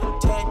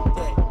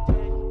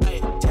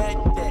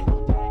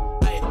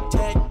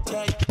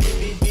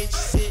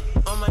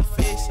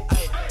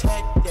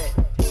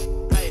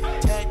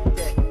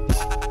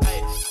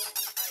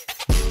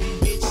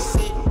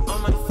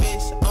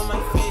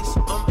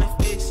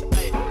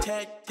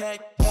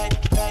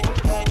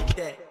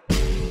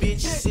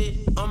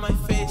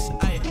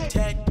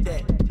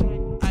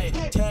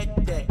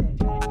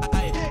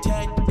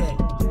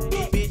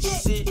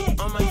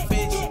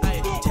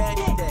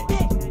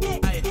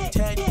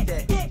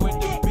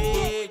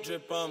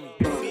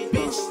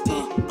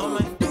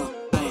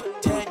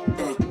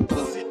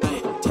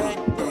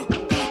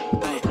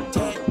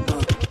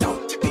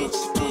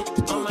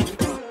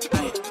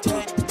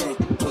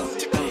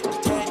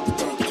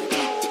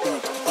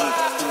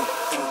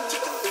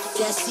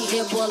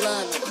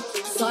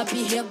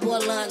 sobe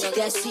rebolando,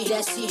 desce,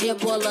 desce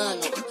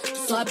rebolando,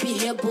 sobe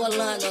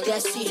rebolando,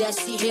 desce,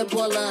 desce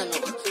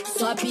rebolando.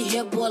 Sobe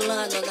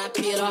rebolando na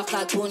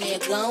piroca do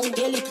negão.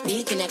 Ele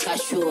pique, né,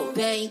 cachorro?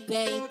 Vem,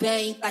 vem,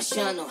 vem,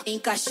 encaixando,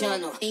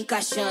 encaixando,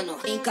 encaixando,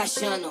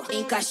 encaixando,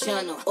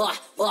 encaixando. Ó,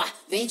 ó,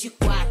 vem de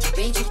quatro,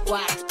 vem de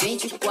quatro, vem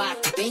de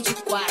quatro, vem de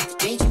quatro,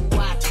 vem de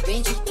quatro,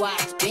 vem de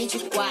quatro, vem de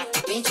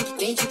quatro, vem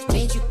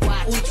de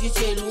quatro. O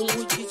DJ Lula,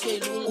 o DJ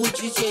Lula, o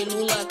DJ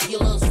Lula que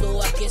lançou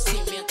o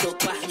aquecimento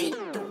pra mim.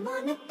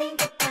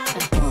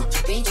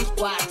 Vem de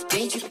quatro,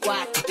 vem de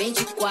quatro, vem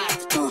de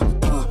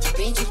quatro.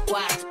 Vem de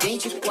quatro, vem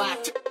de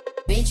quatro,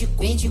 vem de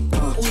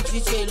quatro. O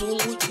DJ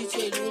Lula, o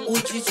DJ Lula, o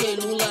DJ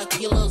Lula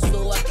que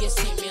lançou o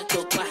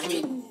aquecimento pra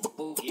mim.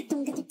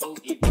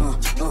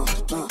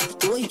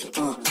 Oi,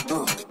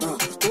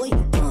 oi,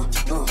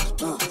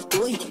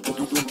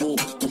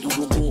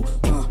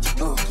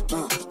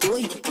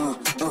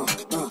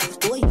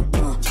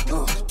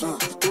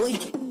 oi,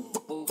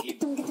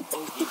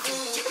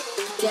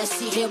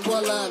 desce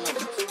rebolando,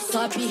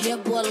 sobe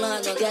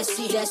rebolando,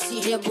 desce, desce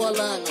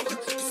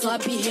rebolando.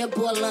 Sobe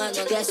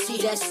rebolando, desce,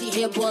 desce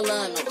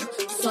rebolando.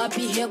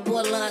 Sobe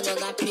rebolando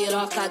na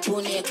piroca do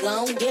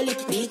negão. Ele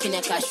pique,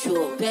 né,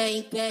 cachorro?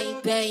 Vem, vem,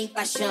 vem,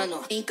 encaixando,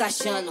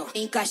 encaixando,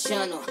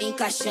 encaixando,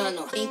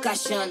 encaixando,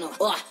 encaixando.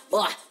 Ó,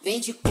 ó, vem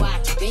de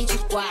quatro, vem de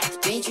quatro,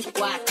 vem de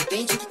quatro,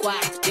 vem de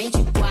quatro, vem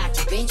de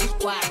quatro, vem de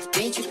quatro,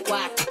 vem de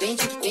quatro,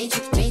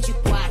 vem de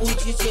quatro. O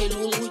DJ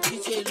Lula, o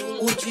DJ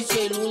Lula, o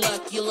DJ Lula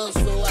que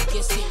lançou o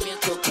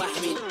aquecimento pra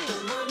mim.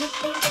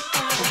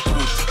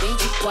 Vem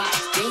de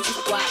quatro, vem de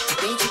quatro,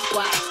 vem de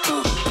quatro,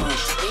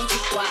 vem de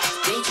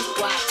quatro, vem de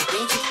quatro,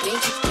 vem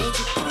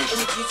de quatro. O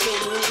DJ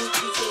Lula,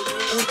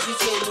 o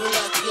DJ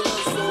Lula que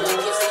lançou o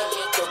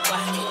aquecimento pra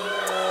mim.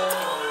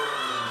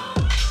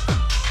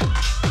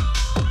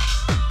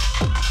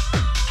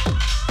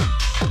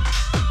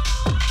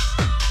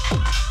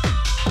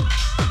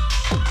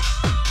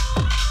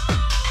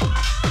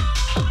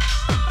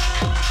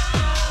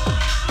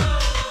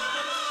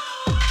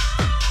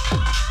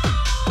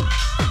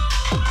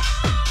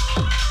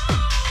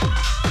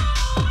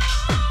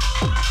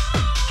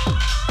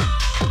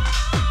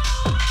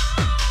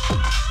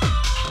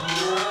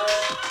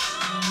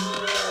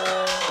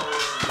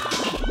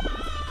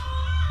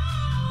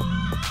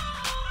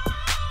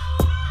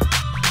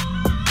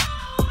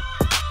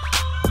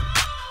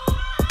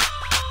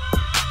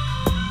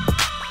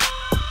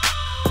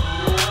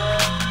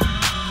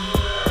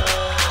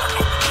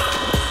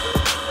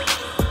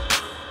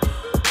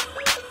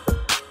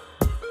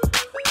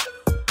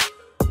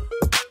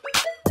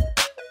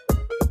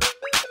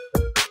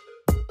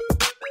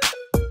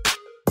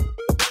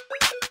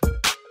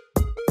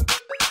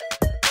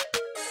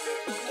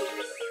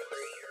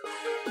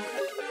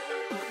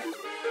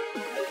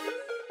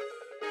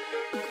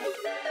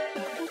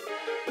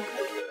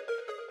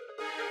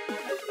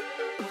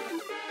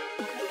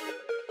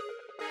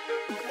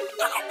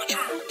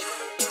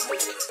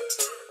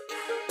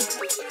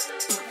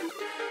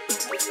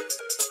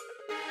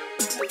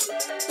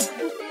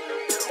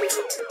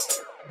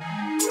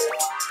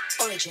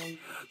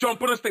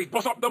 Jump on the stage,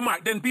 bust up the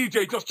mic, then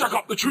DJ just jack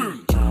up the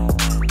tune.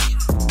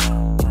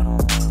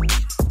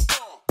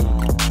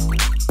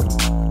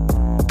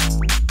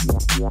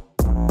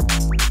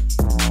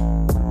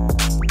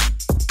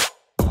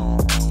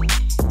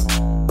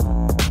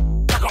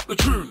 Jack up the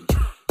tune.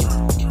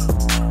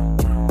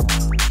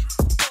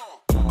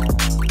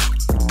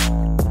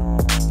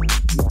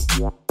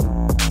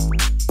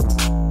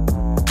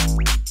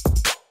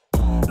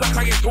 Like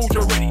I ain't told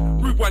you already,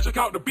 rude boy, check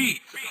out the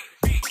beat.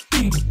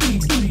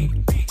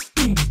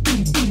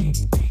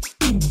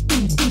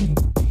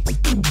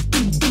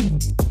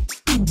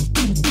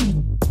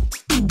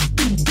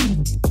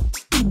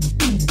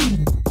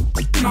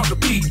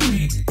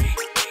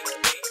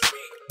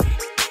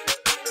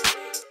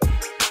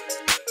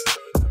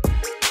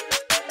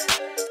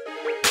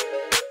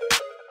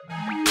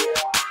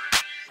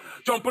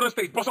 Jump on the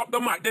stage, bust up the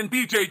mic, then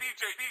DJ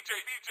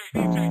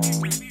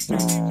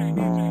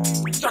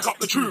jack up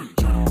the tune.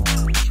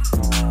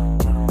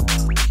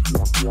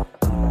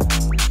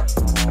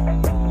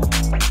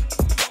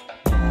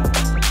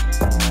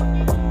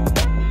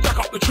 Jack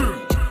up the tune.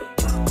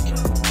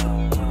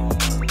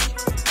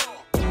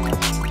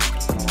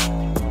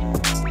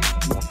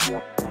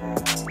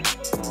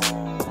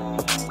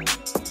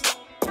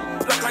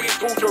 Like I ain't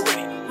told you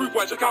already, rude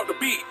boy, check out the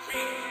beat.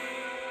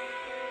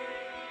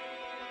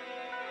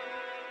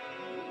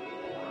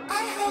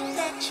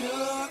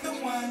 You're the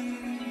one.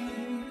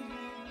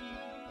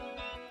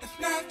 If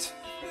not,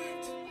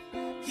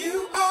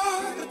 you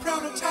are the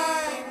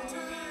prototype.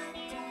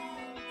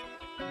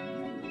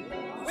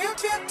 We'll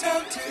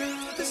tiptoe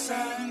to the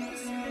sun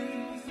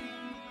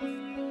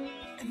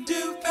and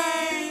do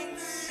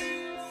things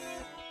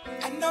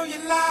I know you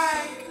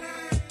like.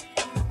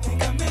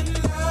 Think I'm in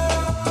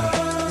love.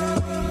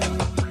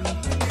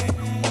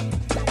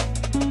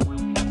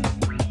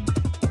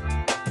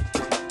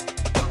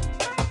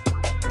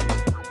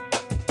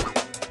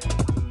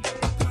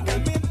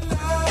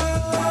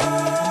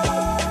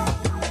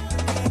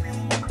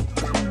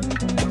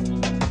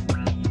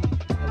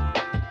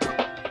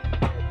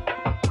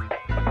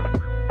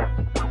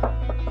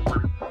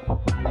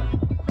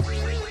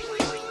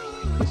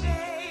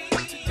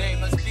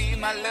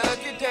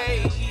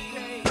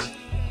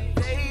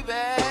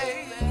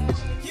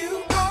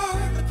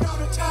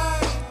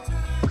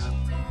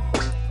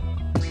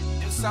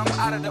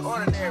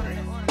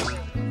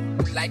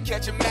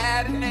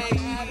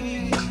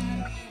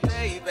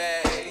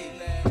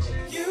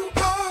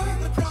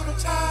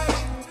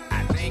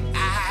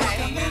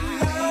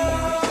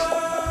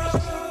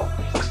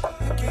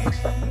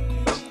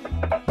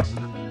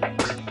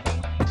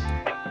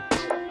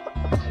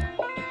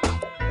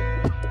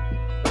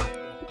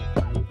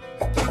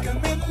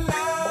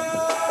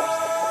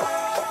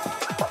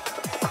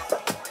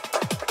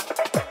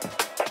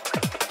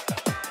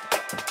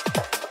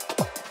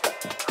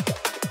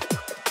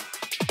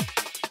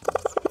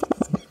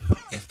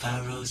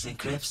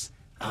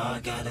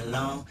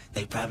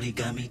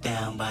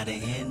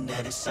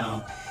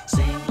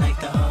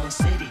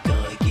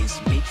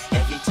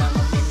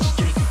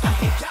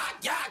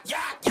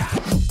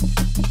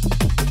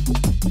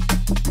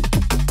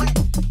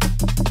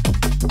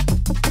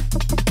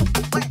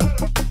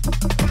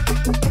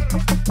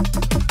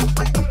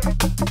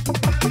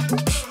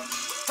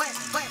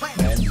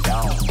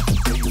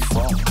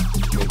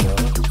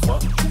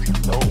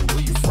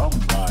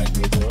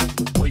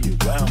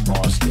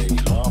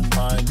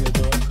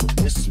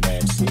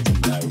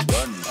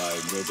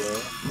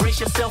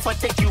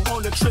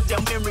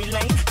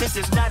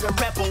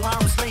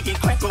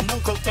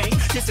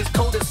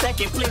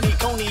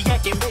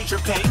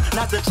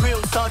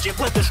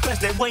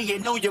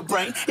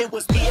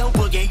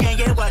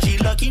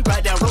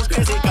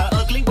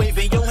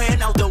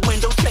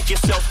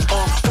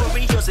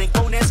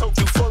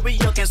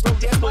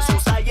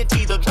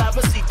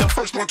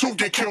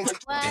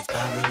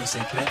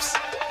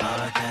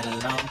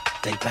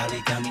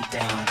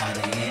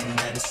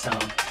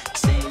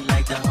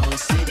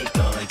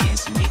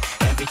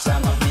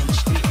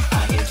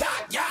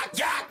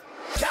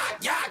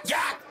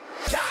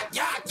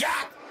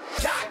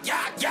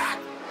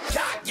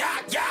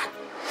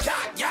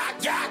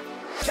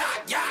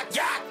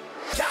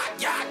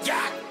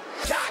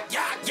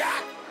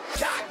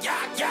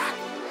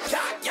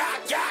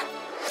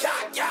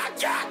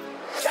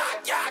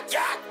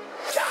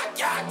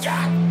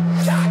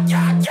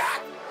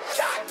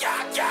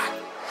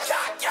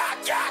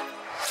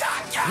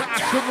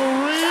 Sasha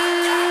Marie!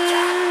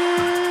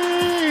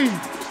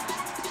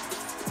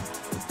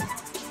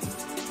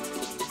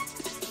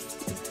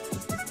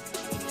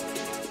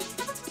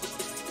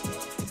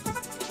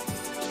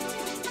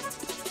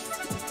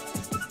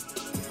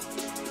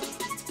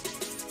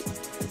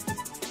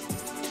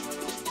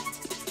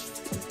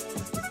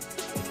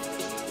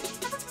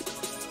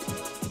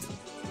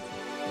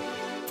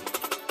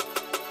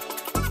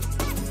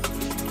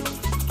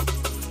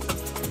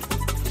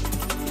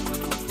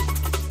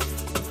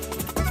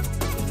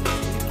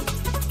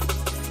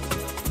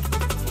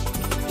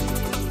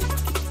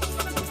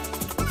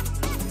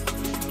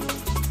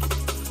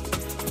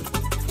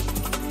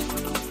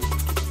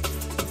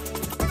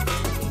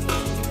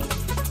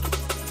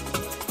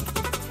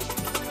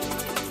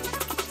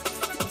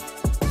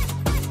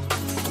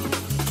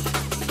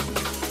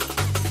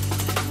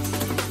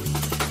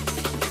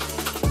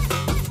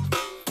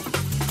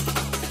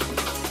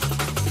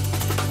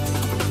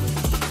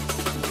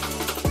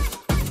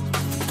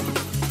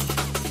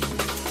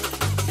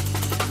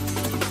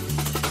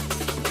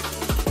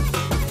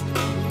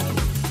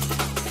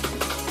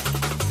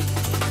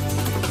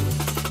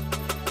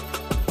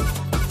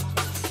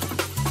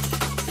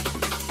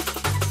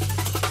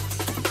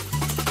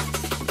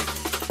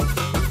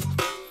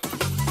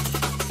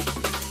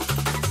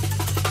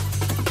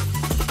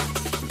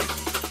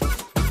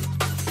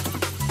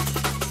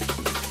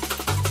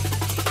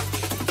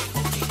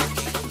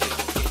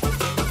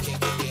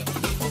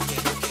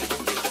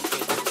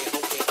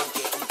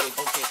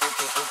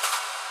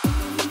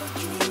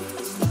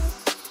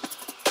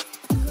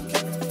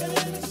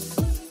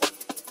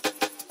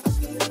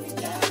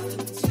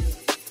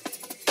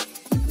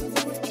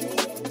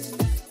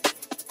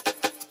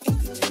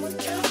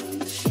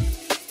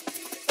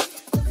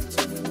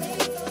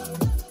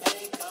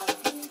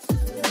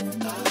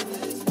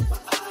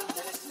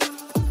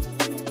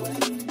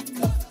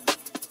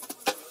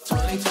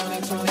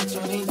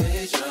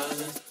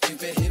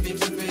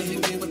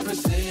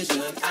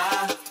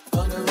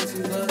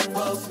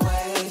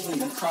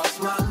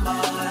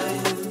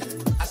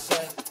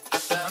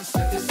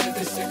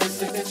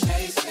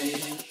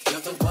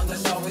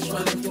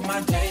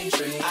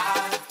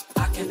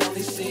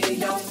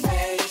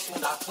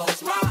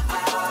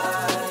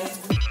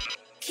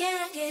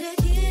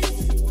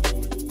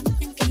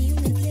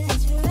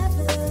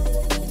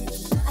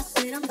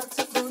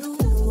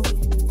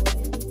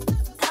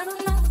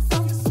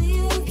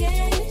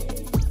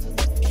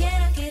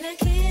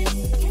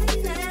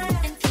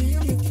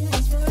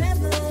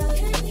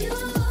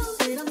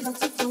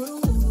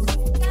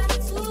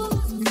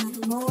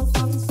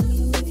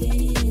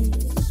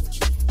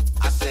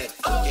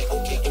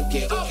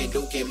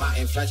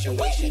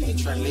 Infatuation and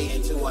translate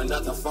into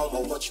another form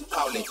of what you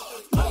call it.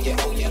 Oh yeah,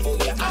 oh yeah, oh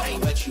yeah, I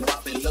ain't met you.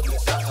 I've been looking,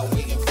 sucker,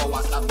 waiting for.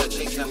 I stop the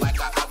chasing like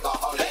an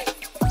alcoholic.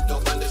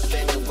 Don't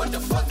understand it, what the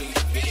fuck do you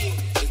mean?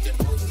 It's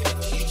the most in the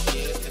cheat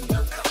shit, it's the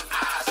nerve in my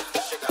eyes, the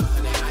sugar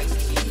in the iced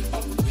tea.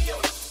 We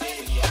on the scene,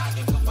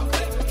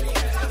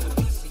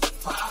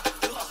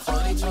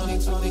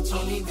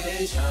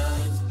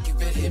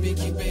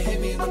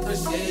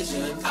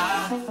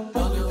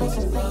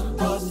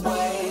 Both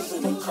ways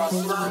and across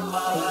my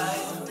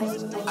mind.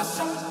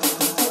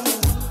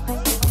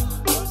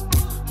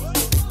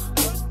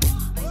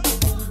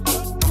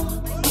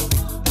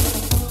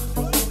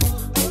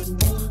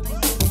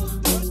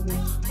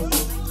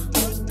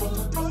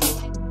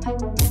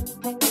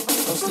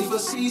 No sleeper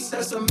seats,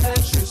 that's a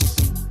mattress.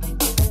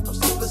 No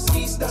sleeper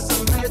seats, that's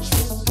a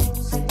mattress.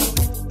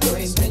 You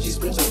ain't spent, you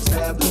spent your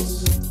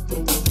tablets.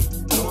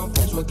 No one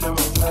flinch with camera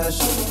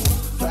flashing.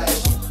 I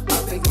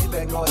take it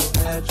back, no it's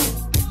magic.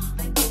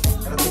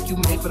 And I think you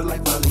made for the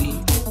life I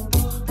lead.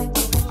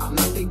 I'm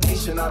not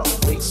vacation, I don't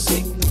fake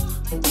sick.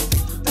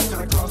 That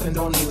kind of coffin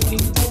don't need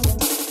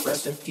leave.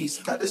 Rest in peace,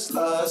 got this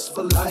lust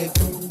for life.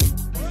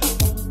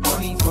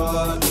 Money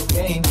for the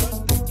game.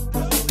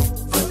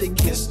 For the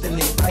kiss, then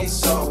they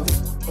ice off.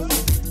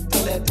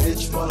 And that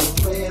bitch wanna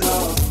play it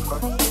off.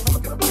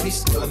 I'm pretty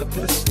still in the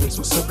pit of sticks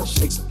with simple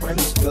shakes and brand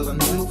new skills. A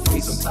new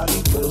face, I'm tired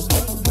of bills,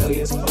 like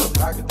familiars. Full of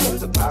pocket,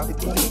 there's a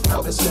pocket,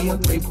 now it's in one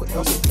grape with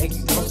ounces, thank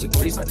you, ounces of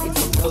grace. I take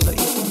some pills, I eat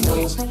some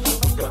millions.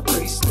 I'm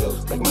pretty still,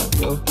 look at my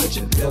bill,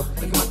 picture the bill,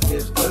 look at my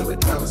kids, put it with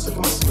diamonds, look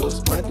at my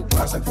skills, running through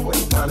blocks like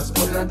 40 dollars,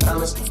 put it on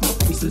diamonds, my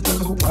face is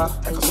took a pop,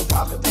 that goes so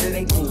pop, but it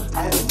ain't cool.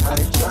 I haven't tried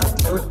it, try to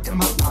throw it in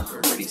my locker,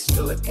 pretty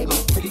still, it ain't no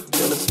pretty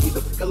deal, it's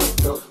either feel it,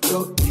 girl,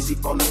 real easy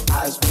on the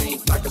eyes, green,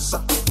 like a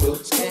sucker feel,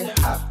 skin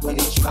hot when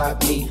they try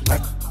me,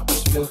 like I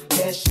was real,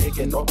 head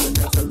shaking, open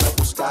up the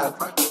level, sky,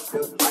 rock it,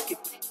 feel like it.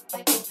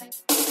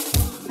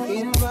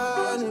 Being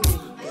violent,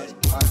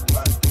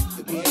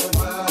 being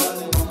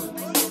violent,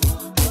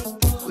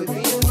 quit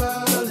being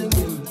violent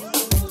with me.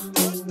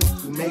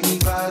 You make me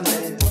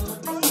violent.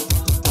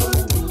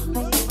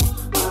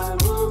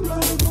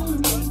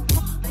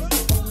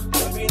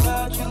 Every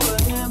night you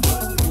were in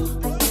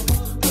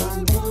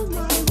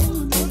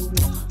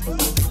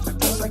I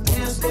guess I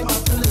can't stay my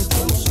feelings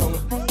too soon.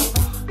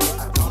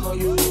 I don't know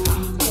you,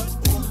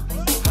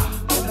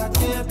 and I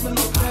can't feel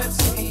no bad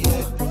to me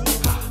yet.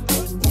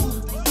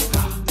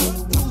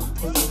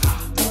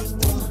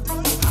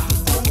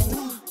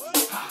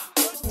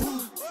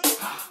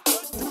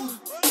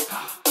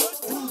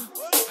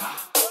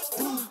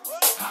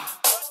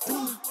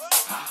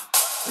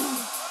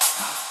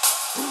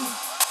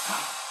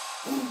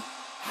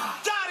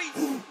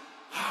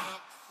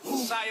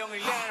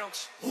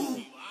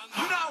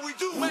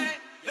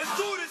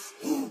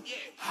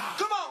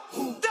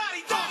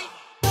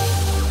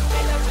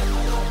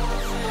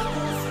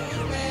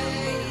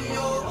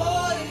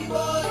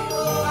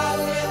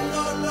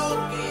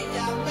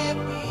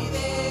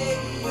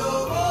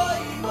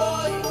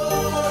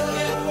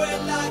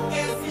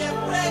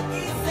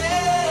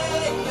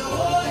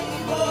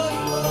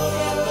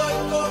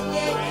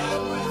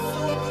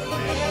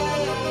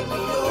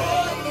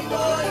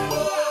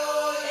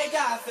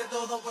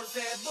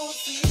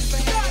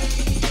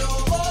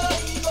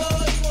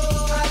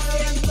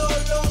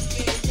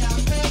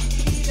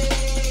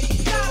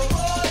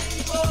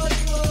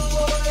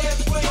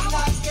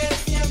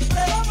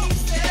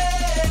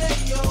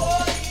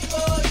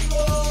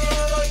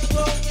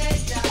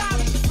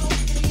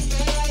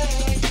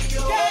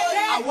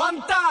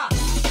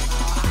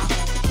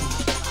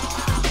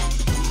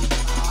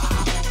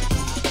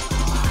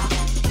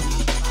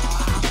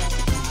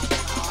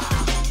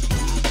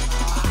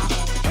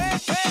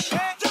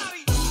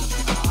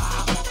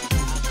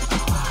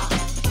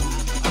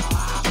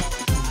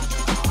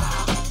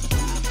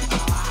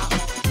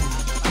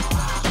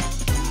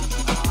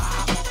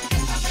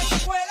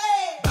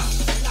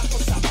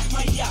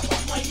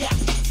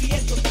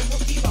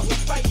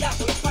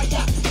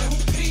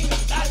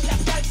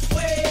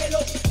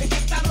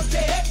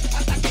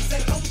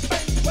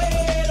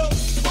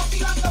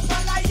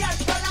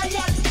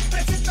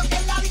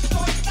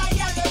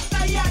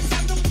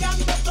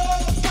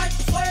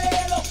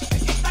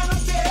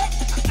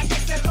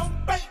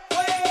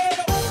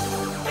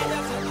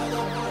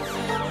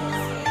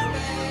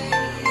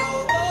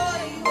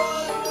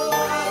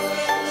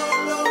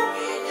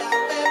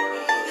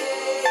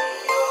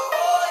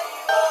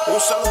 Un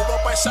saludo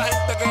para esa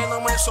gente que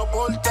no me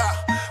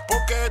soporta,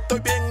 porque estoy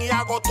bien y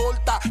hago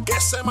torta. Que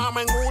se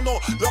mamen uno,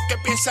 lo que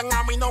piensan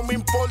a mí no me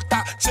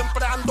importa.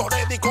 Siempre ando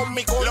ready con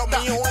mi corta. Lo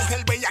mío es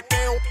el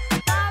bellaqueo,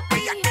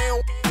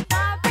 bellaqueo,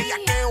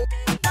 bellaqueo.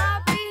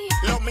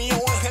 Lo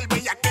mío es el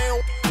bellaqueo,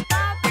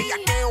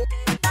 bellaqueo,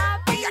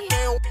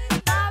 bellaqueo.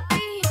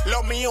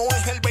 Lo mío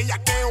es el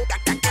bellaqueo,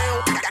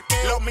 bellaqueo,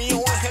 bellaqueo. Lo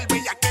mío es el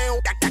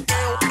bellaqueo,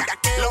 bellaqueo,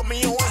 bellaqueo. Lo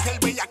mío es el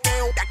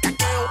bellaqueo,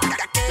 bellaqueo,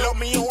 bellaqueo. Lo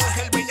mío es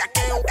el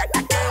bellaqueo,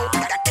 bellaqueo,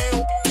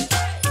 bellaqueo.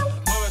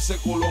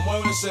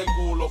 Mueve ese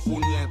culo,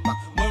 puñeta.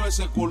 Mueve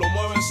ese culo,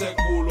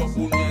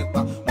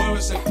 puñeta. Mueve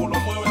ese culo,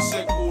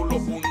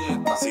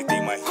 puñeta. Si te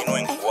imagino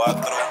en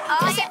cuatro.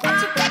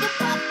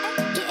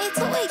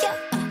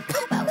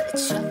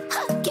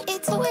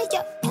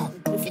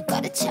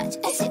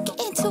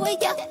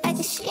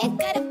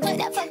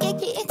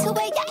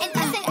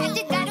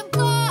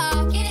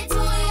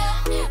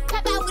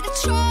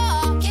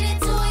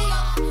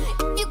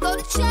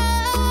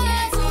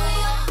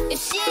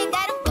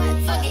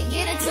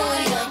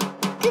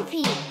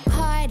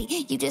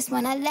 You just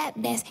wanna lap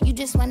dance. You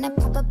just wanna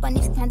pop up on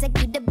these cans like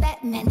you the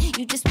Batman.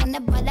 You just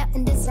wanna ball out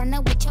in the sun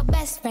with your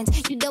best friends.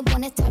 You don't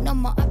wanna talk no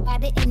more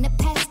about it in the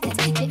past tense.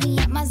 Baby,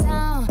 at my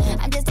zone,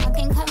 I'm just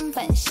talking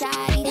comfort,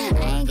 shoddy. I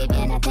ain't give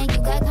you nothing,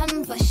 you got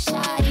come for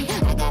shoddy.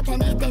 I got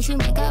plenty things you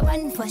make a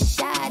run for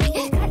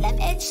shoddy. I love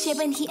Ed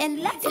Sheeran, he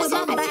in love with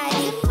my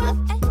body.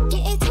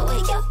 Get into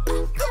it, yo.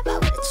 Come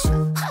out with a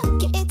truck.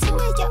 Get into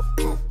it, yo.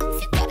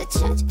 If you go to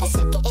church, I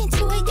said get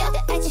into it, yo.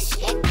 I just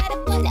shit, gotta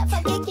put up,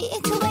 forget, get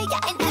into it, yo.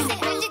 And I said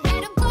I just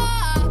gotta go.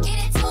 Get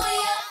into it,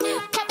 yo.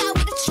 Come out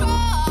with a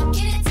truck.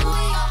 Get into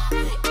it, yo.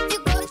 If you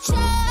go to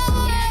church,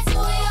 get into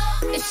it,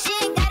 yo. If she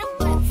ain't got a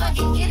butt, fuck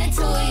it, get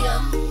into it, yo.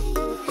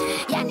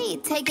 Y'all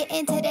need to take it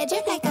into the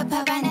drip like a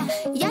piranha.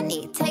 Y'all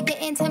need to take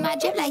it into my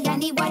drip like y'all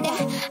need water.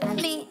 I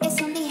mean,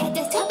 it's only had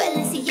the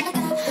turbulence,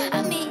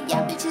 I mean,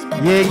 y'all bitches,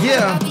 but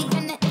yeah.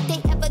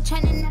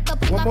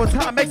 One more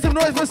time, make some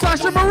noise for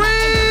Sasha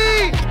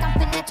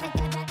Marie!